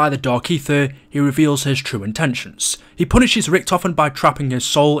corrupted by the Dark Aether, he reveals his true intentions. He punishes Richtofen by trapping his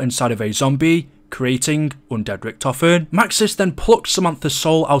soul inside of a zombie, creating Undead Richtofen. Maxis then plucks Samantha's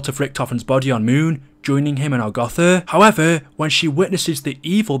soul out of Richtofen's body on Moon, joining him in Argotha. However, when she witnesses the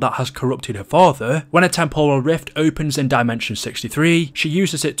evil that has corrupted her father, when a temporal rift opens in Dimension 63, she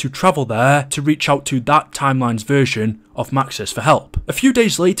uses it to travel there to reach out to that timeline's version of Maxis for help. A few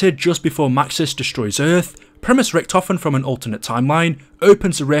days later, just before Maxis destroys Earth, Primus Richtofen from an alternate timeline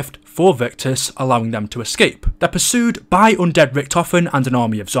opens a rift for Victus, allowing them to escape. They're pursued by Undead Richtofen and an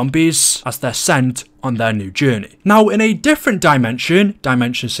army of zombies as they're sent on their new journey. Now, in a different dimension,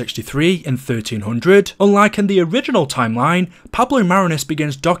 Dimension 63 in 1300, unlike in the original timeline, Pablo Marinus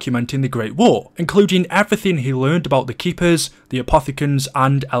begins documenting the Great War, including everything he learned about the Keepers, the Apothicons,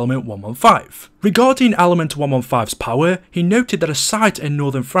 and Element 115. Regarding Element 115's power, he noted that a site in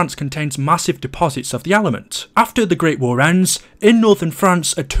northern France contains massive deposits of the element. After the Great War ends, in northern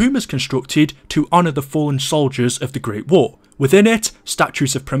France, a tomb is constructed to honour the fallen soldiers of the Great War. Within it,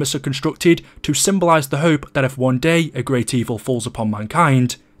 statues of Primus are constructed to symbolise the hope that if one day a great evil falls upon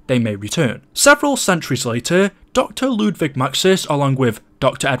mankind, they may return. Several centuries later, Dr. Ludwig Maxis, along with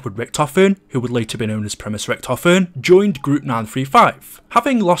Dr. Edward Richtofen, who would later be known as Primus Richtofen, joined Group 935.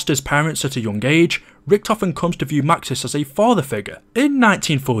 Having lost his parents at a young age, Richtofen comes to view Maxis as a father figure. In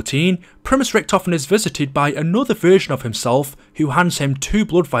 1914, Primus Richtofen is visited by another version of himself who hands him 2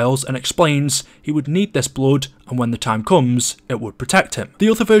 blood vials and explains he would need this blood and when the time comes, it would protect him. The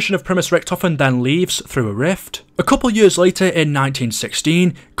other version of Primus Richtofen then leaves through a rift. A couple years later, in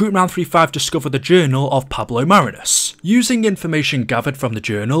 1916, Group 935 discover the journal of Pablo Marinus. Using information gathered from the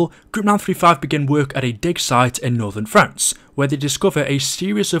journal, Group 935 begin work at a dig site in northern France, where they discover a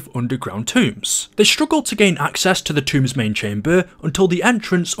series of underground tombs. They struggled to gain access to the tomb's main chamber until the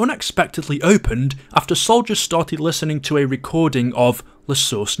entrance unexpectedly opened after soldiers started listening to a recording of La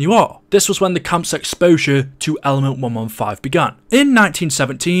Source Noire. This was when the camp's exposure to Element 115 began. In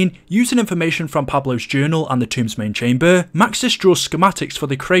 1917, using information from Pablo's journal and the tomb's main chamber, Maxis draws schematics for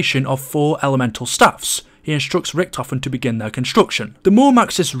the creation of 4 elemental staffs. He instructs Richtofen to begin their construction. The more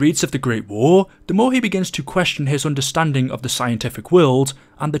Maxis reads of the Great War, the more he begins to question his understanding of the scientific world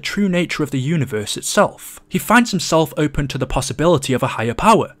and the true nature of the universe itself. He finds himself open to the possibility of a higher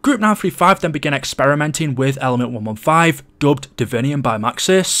power. Group 935 then began experimenting with Element 115, dubbed Divinium by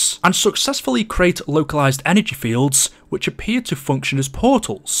Maxis, and successfully create localized energy fields which appeared to function as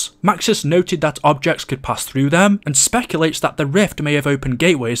portals. Maxis noted that objects could pass through them, and speculates that the rift may have opened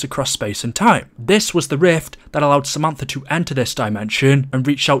gateways across space and time. This was the rift that allowed Samantha to enter this dimension and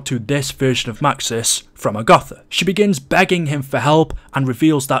reach out to this version of Maxis from Argotha. She begins begging him for help and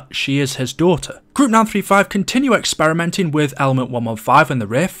reveals that she is his daughter. Group 935 continue experimenting with Element 115 and the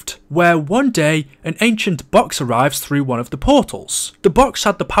Rift, where one day an ancient box arrives through one of the portals. The box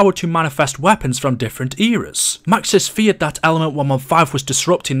had the power to manifest weapons from different eras. Maxis feared that Element 115 was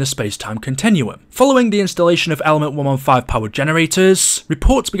disrupting the space-time continuum. Following the installation of Element 115 power generators,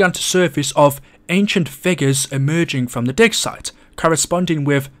 reports began to surface of ancient figures emerging from the dig site, corresponding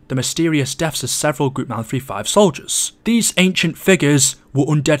with the mysterious deaths of several Group 935 soldiers. These ancient figures were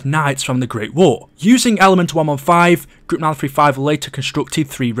undead knights from the Great War. Using Element 115, Group 935 later constructed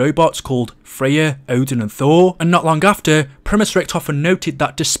 3 robots called Freya, Odin and Thor, and not long after, Primus Richthofen noted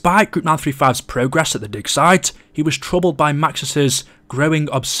that despite Group 935's progress at the dig site, he was troubled by Maxis's growing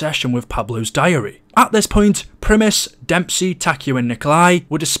obsession with Pablo's diary. At this point, Primus, Dempsey, Takeo and Nikolai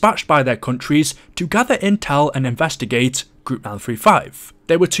were dispatched by their countries to gather intel and investigate Group 935.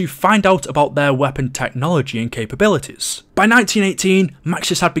 They were to find out about their weapon technology and capabilities. By 1918,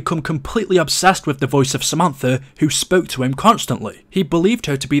 Maxis had become completely obsessed with the voice of Samantha, who spoke to him constantly. He believed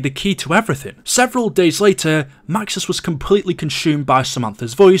her to be the key to everything. Several days later, Maxis was completely consumed by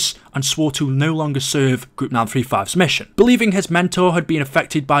Samantha's voice and swore to no longer serve Group 935's mission. Believing his mentor had been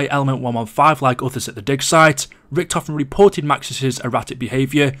affected by Element 115 like others at the dig site, Richthofen reported Maxis's erratic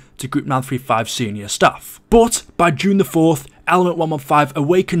behaviour to Group 935 senior staff. But by June the 4th, Element 115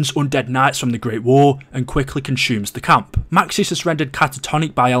 awakens undead knights from the Great War and quickly consumes the camp. Maxis is rendered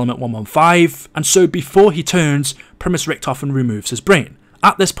catatonic by Element 115, and so before he turns, Primus Richthofen removes his brain.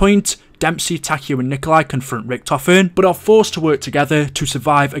 At this point, Dempsey, Takeo and Nikolai confront Richthofen, but are forced to work together to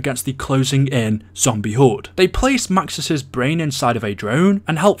survive against the closing in zombie horde. They place Maxis's brain inside of a drone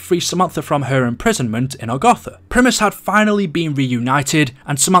and help free Samantha from her imprisonment in Algotha. Primus had finally been reunited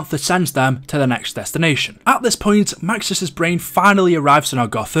and Samantha sends them to their next destination. At this point, Maxis's brain finally arrives in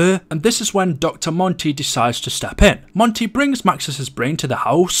Algotha, and this is when Dr. Monty decides to step in. Monty brings Maxis's brain to the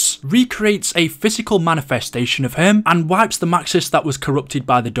house, recreates a physical manifestation of him, and wipes the Maxis that was corrupted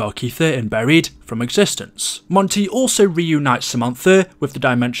by the Dark Aether and buried from existence. Monty also reunites Samantha with the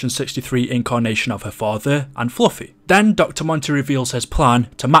Dimension 63 incarnation of her father and Fluffy. Then Dr. Monty reveals his plan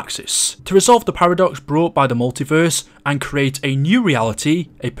to Maxis to resolve the paradox brought by the multiverse and create a new reality,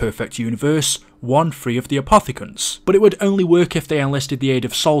 a perfect universe, one free of the apothecants. But it would only work if they enlisted the aid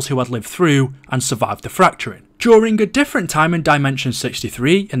of souls who had lived through and survived the fracturing. During a different time in Dimension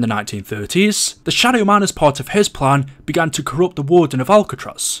 63 in the 1930s, the Shadow Man as part of his plan began to corrupt the Warden of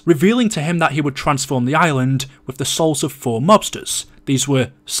Alcatraz, revealing to him that he would transform the island with the souls of 4 mobsters. These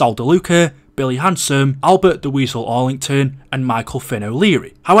were Sal DeLuca, Billy Handsome, Albert the Weasel Arlington, and Michael Finn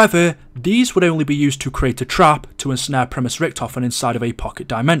O'Leary. However, these would only be used to create a trap to ensnare Primus Richthofen inside of a pocket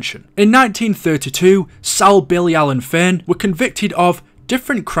dimension. In 1932, Sal, Billy, Alan Finn were convicted of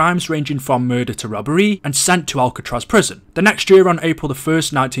different crimes ranging from murder to robbery and sent to Alcatraz prison. The next year, on April the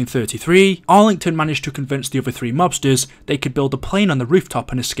 1st, 1933, Arlington managed to convince the other 3 mobsters they could build a plane on the rooftop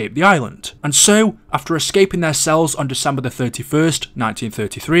and escape the island. And so, after escaping their cells on December the 31st,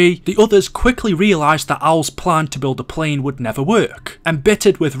 1933, the others quickly realised that Al's plan to build a plane would never work.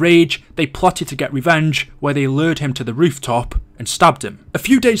 Embittered with rage, they plotted to get revenge, where they lured him to the rooftop and stabbed him. A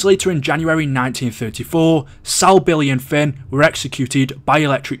few days later in January 1934, Sal, Billy and Finn were executed by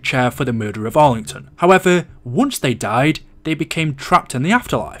electric chair for the murder of Arlington. However, once they died, they became trapped in the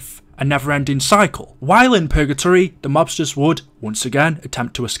afterlife, a never-ending cycle. While in purgatory, the mobsters would, once again,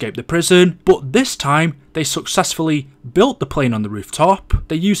 attempt to escape the prison, but this time they successfully built the plane on the rooftop.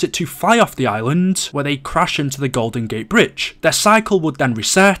 They used it to fly off the island, where they crash into the Golden Gate Bridge. Their cycle would then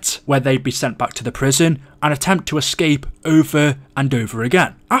reset, where they'd be sent back to the prison and attempt to escape over and over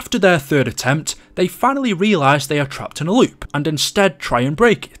again. After their 3rd attempt, they finally realise they are trapped in a loop, and instead try and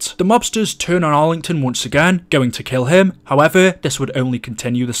break it. The mobsters turn on Arlington once again, going to kill him. However, this would only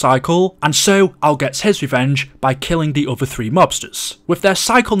continue the cycle, and so Al gets his revenge by killing the other 3 mobsters. With their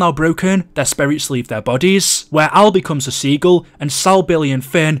cycle now broken, their spirits leave their bodies, where Al becomes a seagull, and Sal, Billy and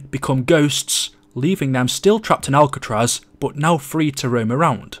Finn become ghosts, leaving them still trapped in Alcatraz, but now free to roam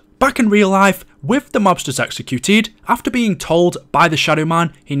around. Back in real life, with the mobsters executed, after being told by the Shadow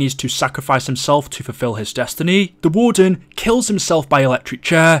Man he needs to sacrifice himself to fulfill his destiny, the Warden kills himself by electric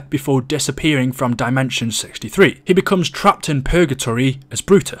chair before disappearing from Dimension 63. He becomes trapped in purgatory as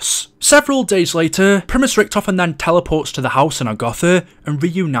Brutus. Several days later, Primus Richthofen then teleports to the house in Algotha and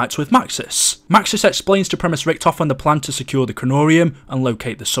reunites with Maxis. Maxis explains to Primus Richthofen the plan to secure the Khronorium and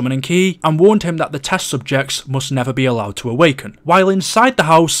locate the summoning key, and warned him that the test subjects must never be allowed to awaken. While inside the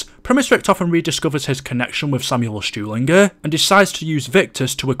house, Primus Richthofen rediscovers his connection with Samuel Stuhlinger and decides to use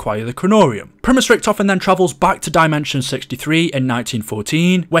Victus to acquire the Khronorium. Primus Richthofen then travels back to Dimension 63 in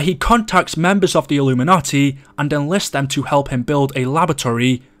 1914, where he contacts members of the Illuminati and enlists them to help him build a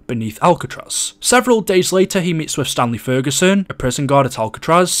laboratory beneath Alcatraz. Several days later, he meets with Stanley Ferguson, a prison guard at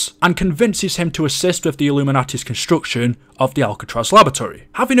Alcatraz, and convinces him to assist with the Illuminati's construction of the Alcatraz laboratory.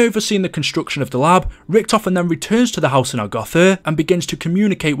 Having overseen the construction of the lab, Richtofen then returns to the house in Algotha and begins to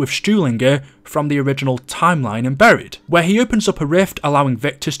communicate with Stuhlinger from the original timeline in Buried, where he opens up a rift allowing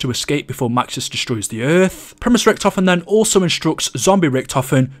Victus to escape before Maxis destroys the Earth. Primus Richtofen then also instructs Zombie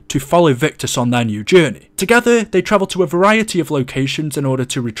Richtofen to follow Victus on their new journey. Together, they travel to a variety of locations in order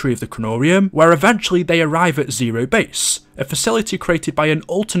to retrieve the Khronorium, where eventually they arrive at Zero Base, a facility created by an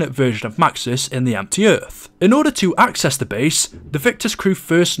alternate version of Maxis in the empty Earth. In order to access the base, the Victus crew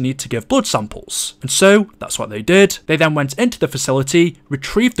first need to give blood samples, and so that's what they did. They then went into the facility,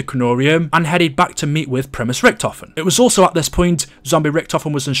 retrieved the Khronorium, and headed back to meet with Primus Richtofen. It was also at this point Zombie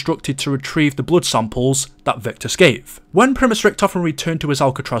Richtofen was instructed to retrieve the blood samples that Victus gave. When Primus Richtofen returned to his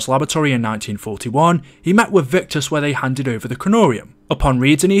Alcatraz laboratory in 1941, he met with Victus where they handed over the Khronorium. Upon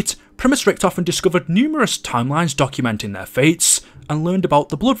reading it, Primus Richtofen discovered numerous timelines documenting their fates and learned about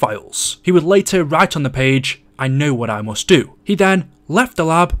the blood vials. He would later write on the page, "I know what I must do." He then left the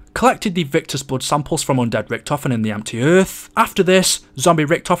lab, collected the Victus blood samples from undead Richtofen in the empty Earth. After this, Zombie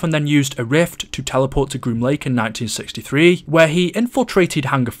Richtofen then used a rift to teleport to Groom Lake in 1963, where he infiltrated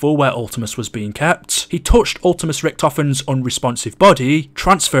Hangar 4 where Ultimus was being kept. He touched Ultimus Richtofen's unresponsive body,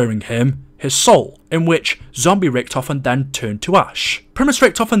 transferring him his soul, in which Zombie Richtofen then turned to ash. Primus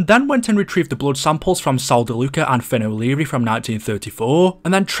Richtofen then went and retrieved the blood samples from Sal De Luca and Finn O'Leary from 1934,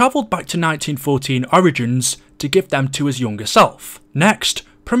 and then travelled back to 1914 Origins to give them to his younger self. Next,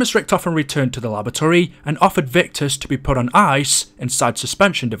 Primus Richtofen returned to the laboratory and offered Victus to be put on ice inside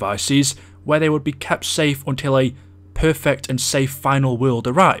suspension devices where they would be kept safe until a perfect and safe final world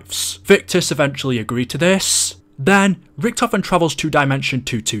arrives. Victus eventually agreed to this. Then, Richtofen travels to Dimension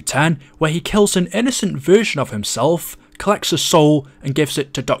 2210, where he kills an innocent version of himself, collects a soul, and gives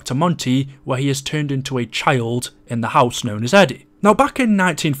it to Dr. Monty, where he is turned into a child in the house known as Eddie. Now back in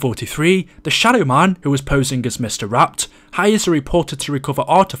 1943, the Shadow Man, who was posing as Mr. Rapt, hires a reporter to recover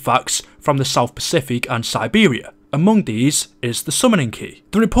artifacts from the South Pacific and Siberia. Among these is the summoning key.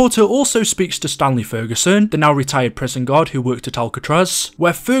 The reporter also speaks to Stanley Ferguson, the now retired prison guard who worked at Alcatraz,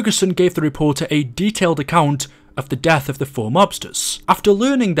 where Ferguson gave the reporter a detailed account of the death of the 4 mobsters. After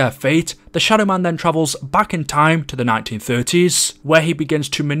learning their fate, the Shadow Man then travels back in time to the 1930s, where he begins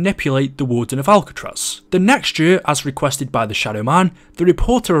to manipulate the Warden of Alcatraz. The next year, as requested by the Shadow Man, the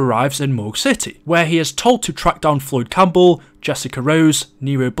reporter arrives in Morgue City, where he is told to track down Floyd Campbell, Jessica Rose,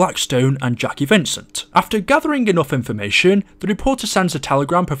 Nero Blackstone, and Jackie Vincent. After gathering enough information, the reporter sends a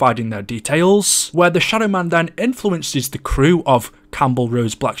telegram providing their details, where the Shadow Man then influences the crew of Campbell,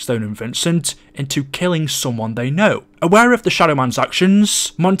 Rose, Blackstone, and Vincent into killing someone they know. Aware of the Shadow Man's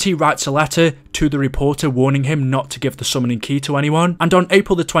actions, Monty writes a letter to the reporter warning him not to give the summoning key to anyone, and on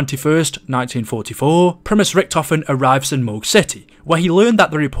April the 21st, 1944, Primus Richtofen arrives in Morgue City, where he learned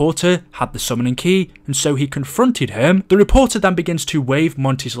that the reporter had the summoning key, and so he confronted him. The reporter then begins to wave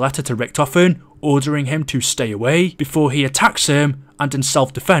Monty's letter to Richtofen, ordering him to stay away, before he attacks him, and in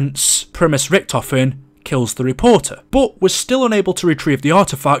self-defense, Primus Richtofen kills the reporter, but was still unable to retrieve the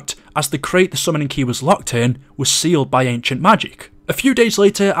artifact as the crate the summoning key was locked in was sealed by ancient magic. A few days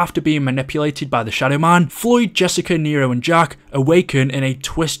later, after being manipulated by the Shadow Man, Floyd, Jessica, Nero, and Jack awaken in a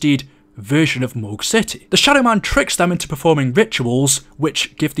twisted version of Morgue City. The Shadow Man tricks them into performing rituals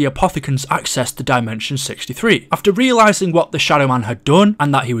which give the Apothecans access to Dimension 63. After realising what the Shadow Man had done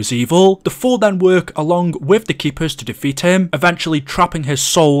and that he was evil, the 4 then work along with the Keepers to defeat him, eventually trapping his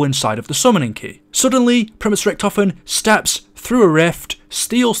soul inside of the summoning key. Suddenly, Primus Richtofen steps through a rift,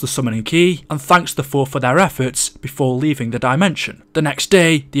 steals the summoning key, and thanks the 4 for their efforts before leaving the dimension. The next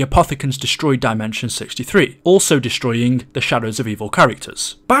day, the Apothecans destroy Dimension 63, also destroying the Shadows of Evil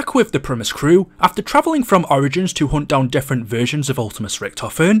characters. Back with the Primus crew, after travelling from Origins to hunt down different versions of Ultimus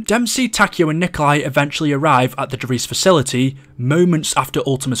Richtofen, Dempsey, Takeo, and Nikolai eventually arrive at the Dries facility moments after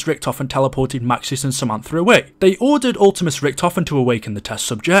Ultimus Richtofen teleported Maxis and Samantha away. They ordered Ultimus Richtofen to awaken the test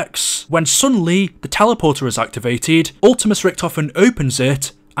subjects. When suddenly, the teleporter is activated, Ultimus Richtofen opens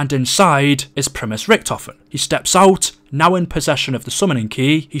it, and inside is Primus Richtofen. He steps out, now in possession of the summoning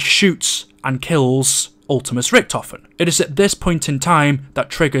key. He shoots and kills Ultimus Richtofen. It is at this point in time that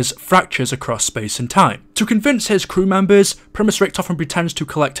triggers fractures across space and time. To convince his crew members, Primus Richtofen pretends to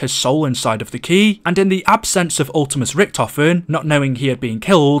collect his soul inside of the key, and in the absence of Ultimus Richtofen, not knowing he had been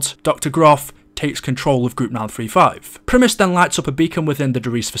killed, Dr. Groff takes control of Group 935. Primus then lights up a beacon within the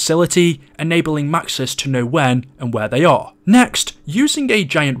Darius facility, enabling Maxis to know when and where they are. Next, using a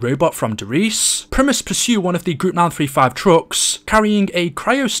giant robot from Darius, Primus pursue one of the Group 935 trucks, carrying a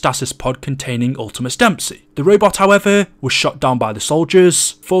cryostasis pod containing Ultimus Dempsey. The robot, however, was shot down by the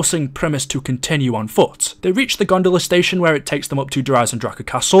soldiers, forcing Primus to continue on foot. They reach the gondola station where it takes them up to Darius and Draka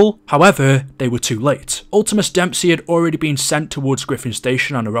Castle, however, they were too late. Ultimus Dempsey had already been sent towards Griffin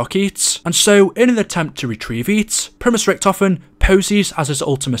Station on a rocket, and so in an attempt to retrieve it, Primus Richtofen poses as his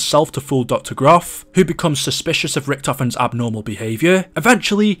Ultimus self to fool Dr. Groff, who becomes suspicious of Richtofen's abnormal behaviour.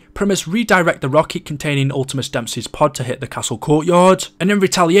 Eventually, Primus redirect the rocket containing Ultimus Dempsey's pod to hit the castle courtyard, and in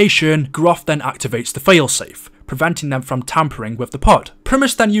retaliation, Groff then activates the failsafe, preventing them from tampering with the pod.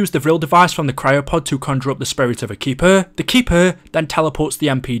 Primus then used the Vril device from the cryopod to conjure up the spirit of a keeper. The keeper then teleports the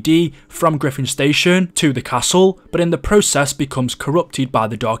MPD from Griffin Station to the castle, but in the process becomes corrupted by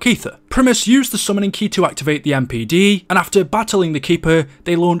the Dark Aether. Primus used the summoning key to activate the MPD, and after battling the keeper,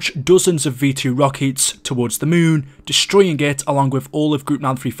 they launch dozens of V2 rockets towards the moon, destroying it along with all of Group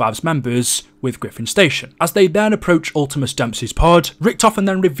 935's members with Griffin Station. As they then approach Ultimus Dempsey's pod, Richtofen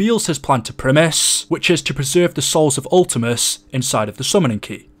then reveals his plan to Primus, which is to preserve the souls of Ultimus inside of the summoning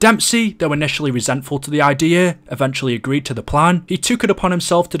key. Dempsey, though initially resentful to the idea, eventually agreed to the plan. He took it upon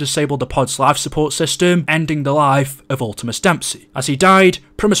himself to disable the pod's life support system, ending the life of Ultimus Dempsey. As he died,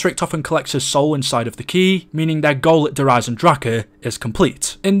 Primus Richtofen collects his soul inside of the key, meaning their goal at Darius and Draka is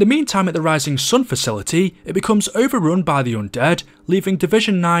complete. In the meantime, at the Rising Sun facility, it becomes overrun by the undead, leaving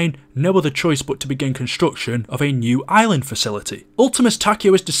Division 9 no other choice but to begin construction of a new island facility. Ultimus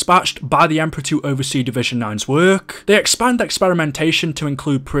Takeo is dispatched by the Emperor to oversee Division 9's work. They expand experimentation to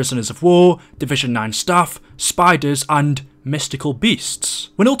include prisoners of war, Division 9 staff, spiders, and mystical beasts.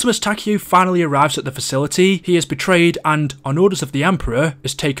 When Ultimus Takeo finally arrives at the facility, he is betrayed and, on orders of the Emperor,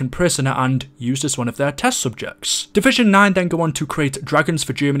 is taken prisoner and used as one of their test subjects. Division 9 then go on to create dragons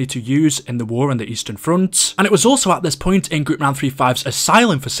for Germany to use in the war on the Eastern Front, and it was also at this point in Group 935's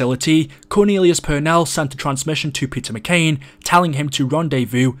asylum facility, Cornelius Purnell sent a transmission to Peter McCain telling him to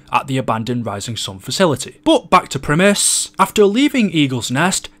rendezvous at the abandoned Rising Sun facility. But back to Primus. After leaving Eagle's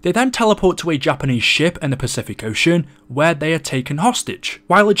Nest, they then teleport to a Japanese ship in the Pacific Ocean, where they are taken hostage.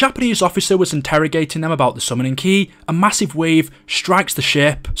 While a Japanese officer was interrogating them about the summoning key, a massive wave strikes the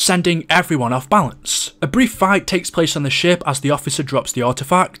ship, sending everyone off balance. A brief fight takes place on the ship as the officer drops the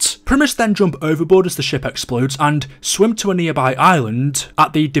artifact. Primus then jump overboard as the ship explodes and swim to a nearby island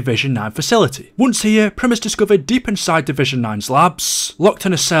at the Division 9 facility. Once here, Primus discovered deep inside Division 9's labs, locked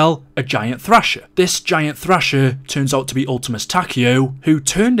in a cell, a giant thrasher. This giant thrasher turns out to be Ultimus Takeo, who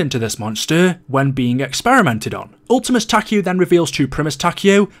turned into this monster when being experimented on. Ultimus Takeo then reveals to Primus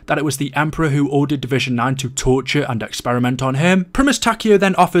Takeo that it was the Emperor who ordered Division 9 to torture and experiment on him. Primus Takeo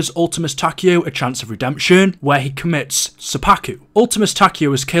then offers Ultimus Takeo a chance of redemption, where he commits seppuku. Ultimus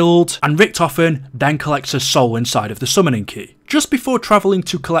Takeo is killed, and Richtofen then collects his soul inside of the summoning key. Just before travelling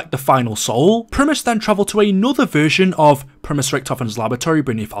to collect the final soul, Primus then travel to another version of Primus Richtofen's laboratory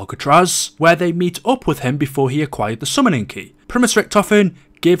beneath Alcatraz, where they meet up with him before he acquired the summoning key. Primus Richtofen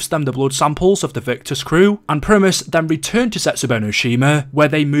gives them the blood samples of the Victus crew, and Primus then return to Setsubonoshima, where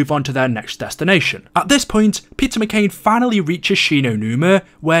they move on to their next destination. At this point, Peter McCain finally reaches Shinonuma,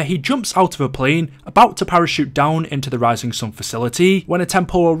 where he jumps out of a plane, about to parachute down into the Rising Sun facility, when a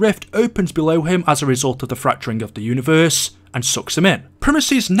temporal rift opens below him as a result of the fracturing of the universe, and sucks him in.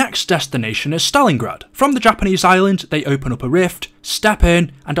 Primus's next destination is Stalingrad. From the Japanese island, they open up a rift, step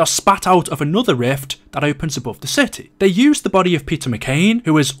in, and are spat out of another rift that opens above the city. They use the body of Peter McCain,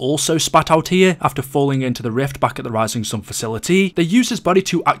 who is also spat out here after falling into the rift back at the Rising Sun facility. They use his body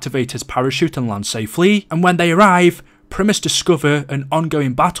to activate his parachute and land safely, and when they arrive, Primus discover an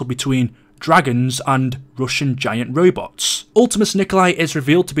ongoing battle between dragons and Russian giant robots. Ultimus Nikolai is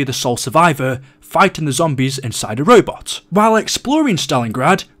revealed to be the sole survivor, fighting the zombies inside a robot. While exploring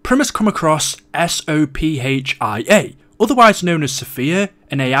Stalingrad, Primus come across Sophia, otherwise known as Sophia,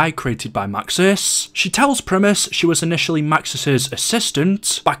 an AI created by Maxis. She tells Primus she was initially Maxis's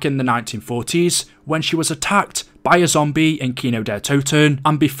assistant back in the 1940s when she was attacked by a zombie in Kino der Toten,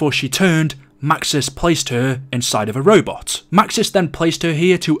 and before she turned, Maxis placed her inside of a robot. Maxis then placed her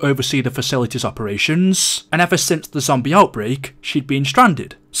here to oversee the facility's operations, and ever since the zombie outbreak, she'd been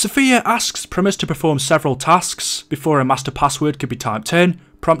stranded. Sophia asks Primus to perform several tasks before a master password could be typed in,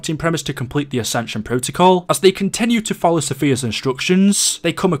 prompting Primus to complete the Ascension Protocol. As they continue to follow Sophia's instructions,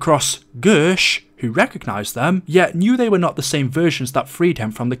 they come across Gersh, who recognised them, yet knew they were not the same versions that freed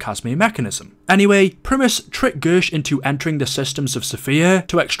him from the Casimir mechanism. Anyway, Primus tricked Gersh into entering the systems of Sophia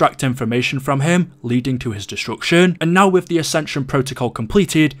to extract information from him, leading to his destruction, and now with the Ascension Protocol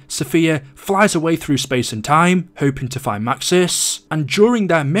completed, Sophia flies away through space and time, hoping to find Maxis, and during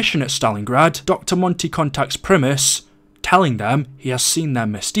their mission at Stalingrad, Dr. Monty contacts Primus, telling them he has seen their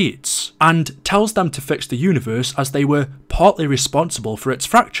misdeeds, and tells them to fix the universe as they were partly responsible for its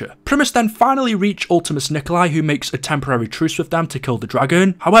fracture. Primus then finally reach Ultimus Nikolai, who makes a temporary truce with them to kill the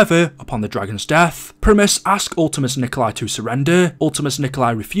dragon. However, upon the dragon's death, Primus asks Ultimus Nikolai to surrender, Ultimus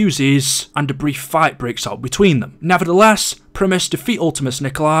Nikolai refuses, and a brief fight breaks out between them. Nevertheless, Primus defeats Ultimus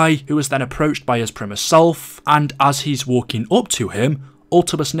Nikolai, who is then approached by his Primus self, and as he's walking up to him,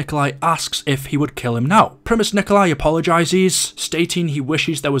 Ultimus Nikolai asks if he would kill him now. Primus Nikolai apologises, stating he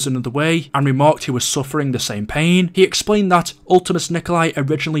wishes there was another way, and remarked he was suffering the same pain. He explained that Ultimus Nikolai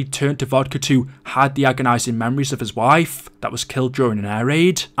originally turned to vodka to hide the agonising memories of his wife that was killed during an air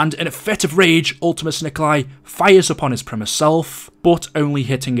raid, and in a fit of rage, Ultimus Nikolai fires upon his Primus self, but only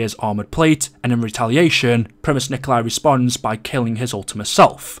hitting his armoured plate, and in retaliation, Primus Nikolai responds by killing his Ultimus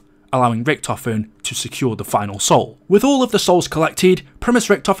self, allowing Richthofen to secure the final soul. With all of the souls collected, Primus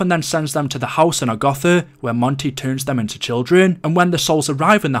Richthofen then sends them to the house in Argotha, where Monty turns them into children, and when the souls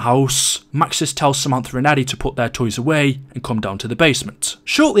arrive in the house, Maxis tells Samantha and Eddie to put their toys away and come down to the basement.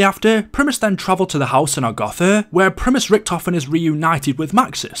 Shortly after, Primus then travelled to the house in Argotha, where Primus Richthofen is reunited with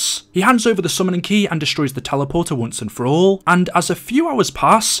Maxis. He hands over the summoning key and destroys the teleporter once and for all, and as a few hours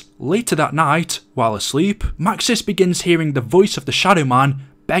pass, later that night, while asleep, Maxis begins hearing the voice of the Shadow Man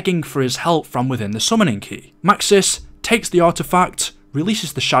begging for his help from within the summoning key. Maxis takes the artifact,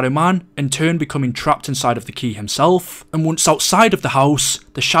 releases the Shadow Man, in turn becoming trapped inside of the key himself, and once outside of the house,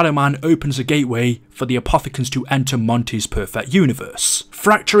 the Shadow Man opens a gateway for the Apothicans to enter Monty's perfect universe,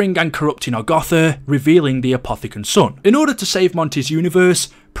 fracturing and corrupting Argotha, revealing the Apothecan Sun. In order to save Monty's universe,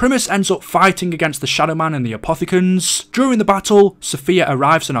 Primus ends up fighting against the Shadow Man and the Apothicans. During the battle, Sophia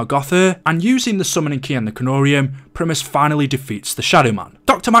arrives in Argotha, and using the summoning key and the Khronorium, Primus finally defeats the Shadow Man.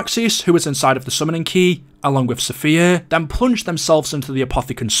 Dr. Maxis, who is inside of the summoning key, along with Sophia, then plunge themselves into the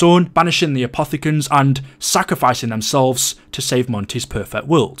Apothecan Sun, banishing the Apothicans and sacrificing themselves to save Monty's perfect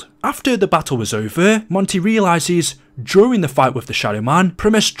world. After the battle was over, Monty realises during the fight with the Shadow Man,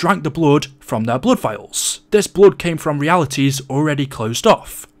 Primus drank the blood from their blood vials. This blood came from realities already closed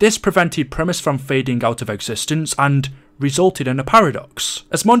off. This prevented Primus from fading out of existence and resulted in a paradox.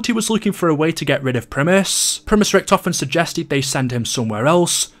 As Monty was looking for a way to get rid of Primus Richthofen suggested they send him somewhere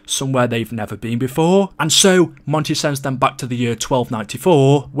else, somewhere they've never been before, and so Monty sends them back to the year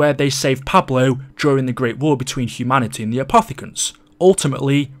 1294, where they saved Pablo during the Great War between humanity and the Apothicans,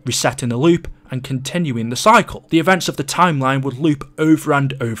 ultimately resetting the loop and continuing the cycle. The events of the timeline would loop over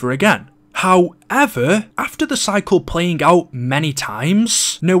and over again. However, after the cycle playing out many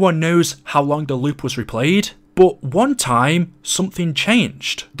times, no one knows how long the loop was replayed. But one time, something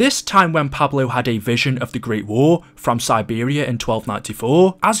changed. This time when Pablo had a vision of the Great War from Siberia in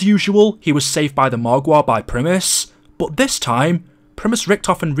 1294. As usual, he was saved by the Margwa by Primus, but this time, Primus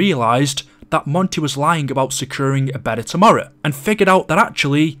Richthofen realised that Monty was lying about securing a better tomorrow, and figured out that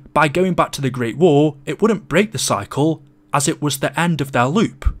actually, by going back to the Great War, it wouldn't break the cycle, as it was the end of their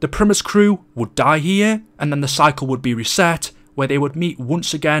loop. The Primus crew would die here, and then the cycle would be reset, where they would meet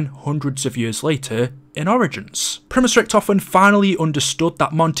once again hundreds of years later in Origins. Primus Richthofen finally understood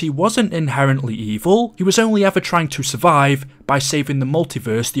that Monty wasn't inherently evil, he was only ever trying to survive by saving the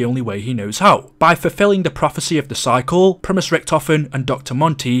multiverse the only way he knows how. By fulfilling the prophecy of the cycle, Primus Richthofen and Dr.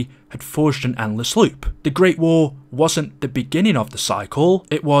 Monty had forged an endless loop. The Great War wasn't the beginning of the cycle,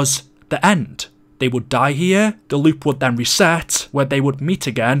 it was the end. They would die here, the loop would then reset, where they would meet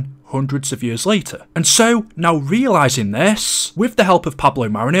again hundreds of years later. And so, now realising this, with the help of Pablo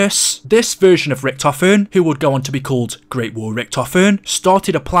Marinus, this version of Richthofen, who would go on to be called Great War Richthofen,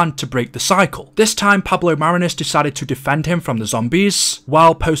 started a plan to break the cycle. This time Pablo Marinus decided to defend him from the zombies,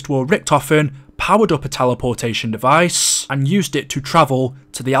 while post-war Richthofen powered up a teleportation device and used it to travel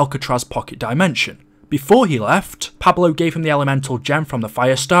to the Alcatraz pocket dimension. Before he left, Pablo gave him the elemental gem from the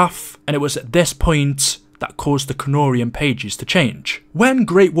Fire Staff, and it was at this point that caused the Khronorium pages to change. When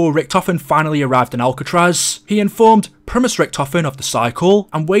Great War Richthofen finally arrived in Alcatraz, he informed Primus Richthofen of the cycle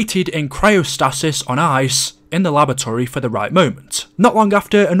and waited in cryostasis on ice in the laboratory for the right moment. Not long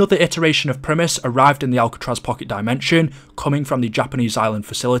after, another iteration of Primus arrived in the Alcatraz pocket dimension, coming from the Japanese island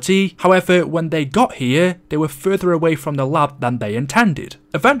facility. However, when they got here, they were further away from the lab than they intended.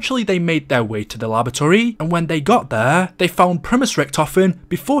 Eventually they made their way to the laboratory, and when they got there, they found Primus Richtofen,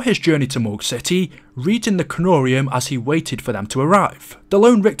 before his journey to Morgue City, reading the Khronorium as he waited for them to arrive. The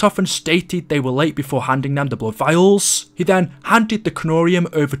lone Richtofen stated they were late before handing them the blood vials. He then handed the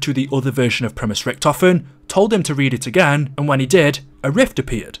Khronorium over to the other version of Primus Richtofen, told him to read it again, and when he did, a rift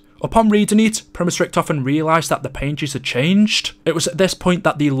appeared. Upon reading it, Primus Richtofen realised that the pages had changed. It was at this point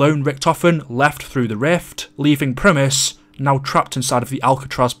that the lone Richtofen left through the rift, leaving Primus now trapped inside of the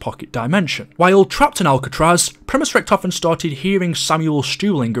Alcatraz pocket dimension. While trapped in Alcatraz, Primus Richtofen started hearing Samuel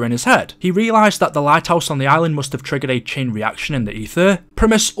Stuhlinger in his head. He realised that the lighthouse on the island must have triggered a chain reaction in the ether.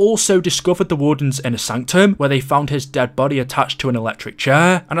 Primus also discovered the warden's inner sanctum, where they found his dead body attached to an electric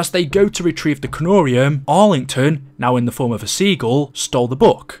chair, and as they go to retrieve the Khronorium, Arlington, now in the form of a seagull, stole the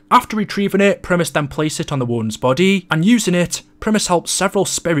book. After retrieving it, Primus then placed it on the warden's body, and using it, Primus helped several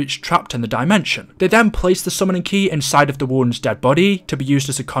spirits trapped in the dimension. They then placed the summoning key inside of the warden's dead body to be used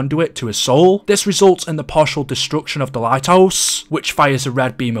as a conduit to his soul. This results in the partial destruction of the lighthouse, which fires a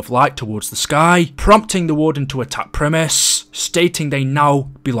red beam of light towards the sky, prompting the warden to attack Primus, stating they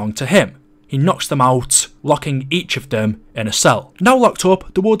now belong to him. He knocks them out, locking each of them in a cell. Now locked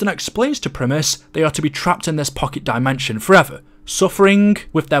up, the warden explains to Primus they are to be trapped in this pocket dimension forever, suffering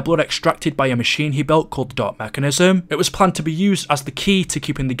with their blood extracted by a machine he built called the Dark Mechanism. It was planned to be used as the key to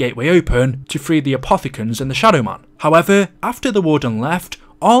keeping the gateway open to free the Apothecans and the Shadow Man. However, after the warden left,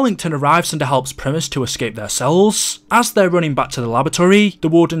 Arlington arrives and helps Primus to escape their cells. As they're running back to the laboratory, the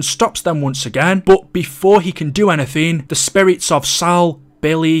warden stops them once again, but before he can do anything, the spirits of Sal,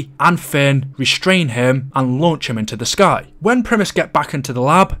 Billy and Finn restrain him and launch him into the sky. When Primus get back into the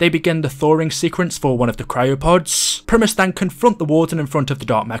lab, they begin the thawing sequence for one of the cryopods. Primus then confront the warden in front of the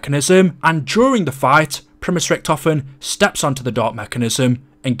Dark Mechanism, and during the fight, Primus Richtofen steps onto the Dark Mechanism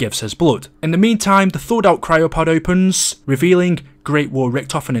and gives his blood. In the meantime, the thawed out cryopod opens, revealing Great War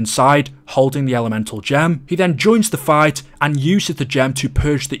Richtofen inside, holding the elemental gem. He then joins the fight and uses the gem to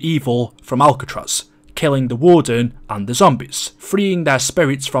purge the evil from Alcatraz, killing the warden and the zombies, freeing their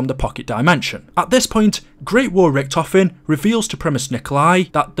spirits from the pocket dimension. At this point, Great War Richtofen reveals to Primus Nikolai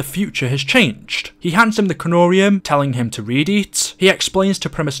that the future has changed. He hands him the Khronorium, telling him to read it. He explains to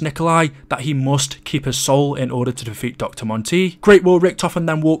Primus Nikolai that he must keep his soul in order to defeat Dr. Monty. Great War Richtofen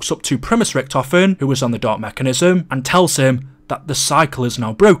then walks up to Primus Richtofen, who was on the Dark Mechanism, and tells him that the cycle is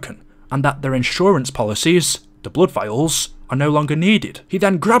now broken, and that their insurance policies, the blood vials, are no longer needed. He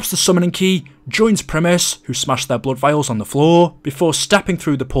then grabs the summoning key, joins Primus, who smashed their blood vials on the floor, before stepping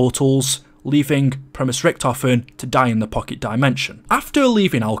through the portals, leaving Primus Richtofen to die in the pocket dimension. After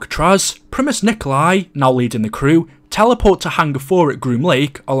leaving Alcatraz, Primus Nikolai, now leading the crew, teleport to Hangar 4 at Groom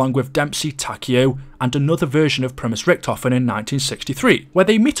Lake along with Dempsey, Takio, and another version of Primus Richtofen in 1963, where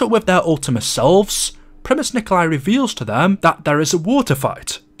they meet up with their Ultimus selves. Primus Nikolai reveals to them that there is a water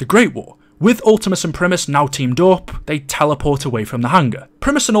fight, the Great War. With Ultimus and Primus now teamed up, they teleport away from the hangar.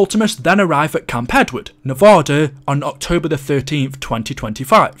 Primus and Ultimus then arrive at Camp Edward, Nevada on October the 13th,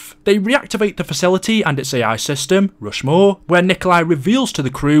 2025. They reactivate the facility and its AI system, Rushmore, where Nikolai reveals to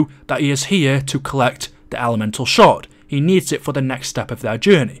the crew that he is here to collect the elemental shard. He needs it for the next step of their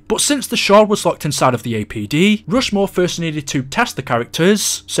journey. But since the shard was locked inside of the APD, Rushmore first needed to test the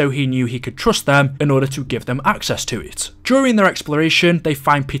characters, so he knew he could trust them in order to give them access to it. During their exploration, they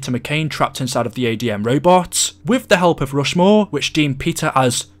find Peter McCain trapped inside of the ADM robot. With the help of Rushmore, which deemed Peter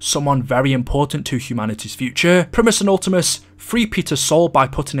as someone very important to humanity's future, Primus and Ultimus free Peter's soul by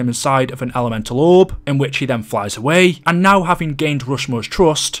putting him inside of an elemental orb, in which he then flies away, and now having gained Rushmore's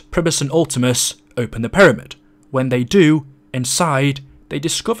trust, Primus and Ultimus open the pyramid. When they do, inside, they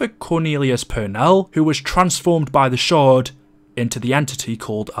discover Cornelius Purnell, who was transformed by the shard into the entity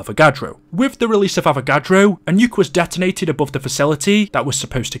called Avogadro. With the release of Avogadro, a nuke was detonated above the facility that was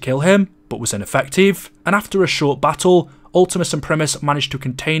supposed to kill him, but was ineffective, and after a short battle, Ultimus and Primus managed to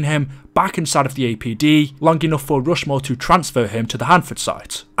contain him back inside of the APD, long enough for Rushmore to transfer him to the Hanford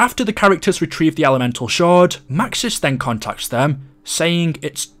site. After the characters retrieve the elemental shard, Maxis then contacts them, saying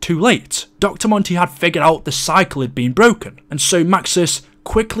it's too late. Dr. Monty had figured out the cycle had been broken, and so Maxis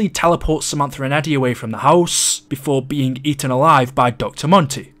quickly teleports Samantha and Eddie away from the house before being eaten alive by Dr.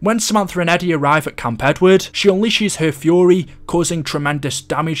 Monty. When Samantha and Eddie arrive at Camp Edward, she unleashes her fury, causing tremendous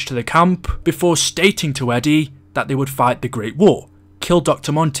damage to the camp, before stating to Eddie that they would fight the Great War, kill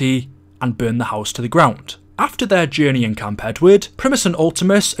Dr. Monty, and burn the house to the ground. After their journey in Camp Edward, Primus and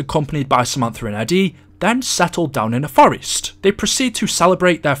Ultimus, accompanied by Samantha and Eddie, then settled down in a forest. They proceed to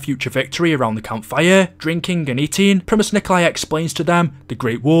celebrate their future victory around the campfire, drinking and eating. Primus Nikolai explains to them the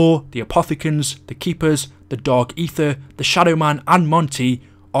Great War, the Apothecans, the Keepers, the Dark Aether, the Shadow Man and Monty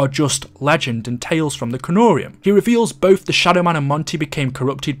are just legend and tales from the Khronorium. He reveals both the Shadow Man and Monty became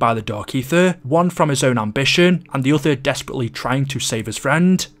corrupted by the Dark Aether, one from his own ambition and the other desperately trying to save his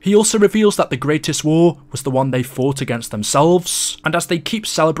friend. He also reveals that the greatest war was the one they fought against themselves, and as they keep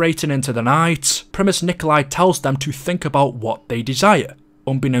celebrating into the night, Primus Nikolai tells them to think about what they desire.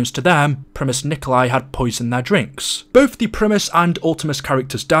 Unbeknownst to them, Primus Nikolai had poisoned their drinks. Both the Primus and Ultimus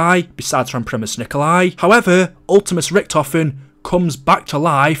characters die, besides from Primus Nikolai. However, Ultimus Richthofen comes back to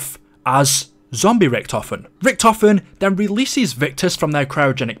life as Zombie Richthofen. Richthofen then releases Victus from their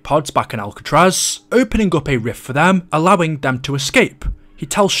cryogenic pods back in Alcatraz, opening up a rift for them, allowing them to escape. He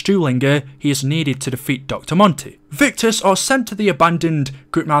tells Stuhlinger he is needed to defeat Dr. Monty. Victus are sent to the abandoned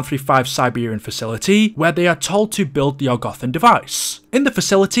Group 935 Siberian facility, where they are told to build the Argothan device. In the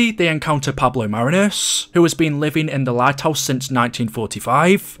facility, they encounter Pablo Marinos, who has been living in the lighthouse since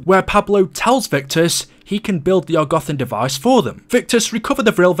 1945, where Pablo tells Victus he can build the Argothan device for them. Victus recovered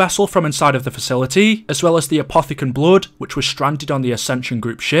the Vril vessel from inside of the facility, as well as the Apothecon blood, which was stranded on the Ascension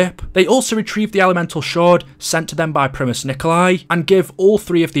Group ship. They also retrieve the elemental shard sent to them by Primus Nikolai, and give all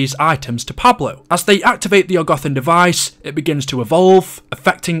three of these items to Pablo. As they activate the Argothan device, it begins to evolve,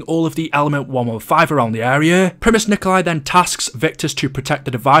 affecting all of the element 115 around the area. Primus Nikolai then tasks Victus to protect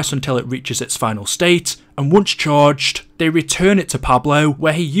the device until it reaches its final state, and once charged, they return it to Pablo,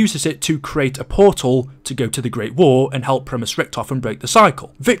 where he uses it to create a portal to go to the Great War and help Primus Richthofen break the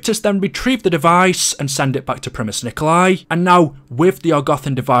cycle. Victus then retrieved the device and send it back to Primus Nikolai, and now with the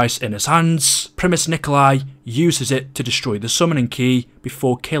Argothan device in his hands, Primus Nikolai uses it to destroy the summoning key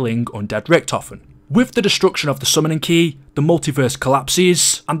before killing undead Richthofen. With the destruction of the summoning key, the multiverse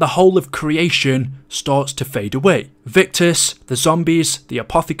collapses, and the whole of creation starts to fade away. Victus, the zombies, the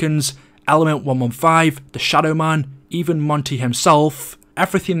Apothecons, Element 115, the Shadow Man, even Monty himself,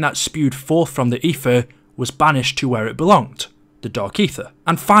 everything that spewed forth from the ether was banished to where it belonged, the Dark Aether.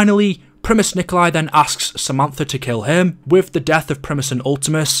 And finally, Primus Nikolai then asks Samantha to kill him. With the death of Primus and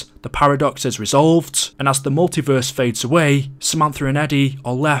Ultimus, the paradox is resolved, and as the multiverse fades away, Samantha and Eddie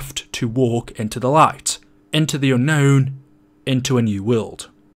are left to walk into the light, into the unknown, into a new world.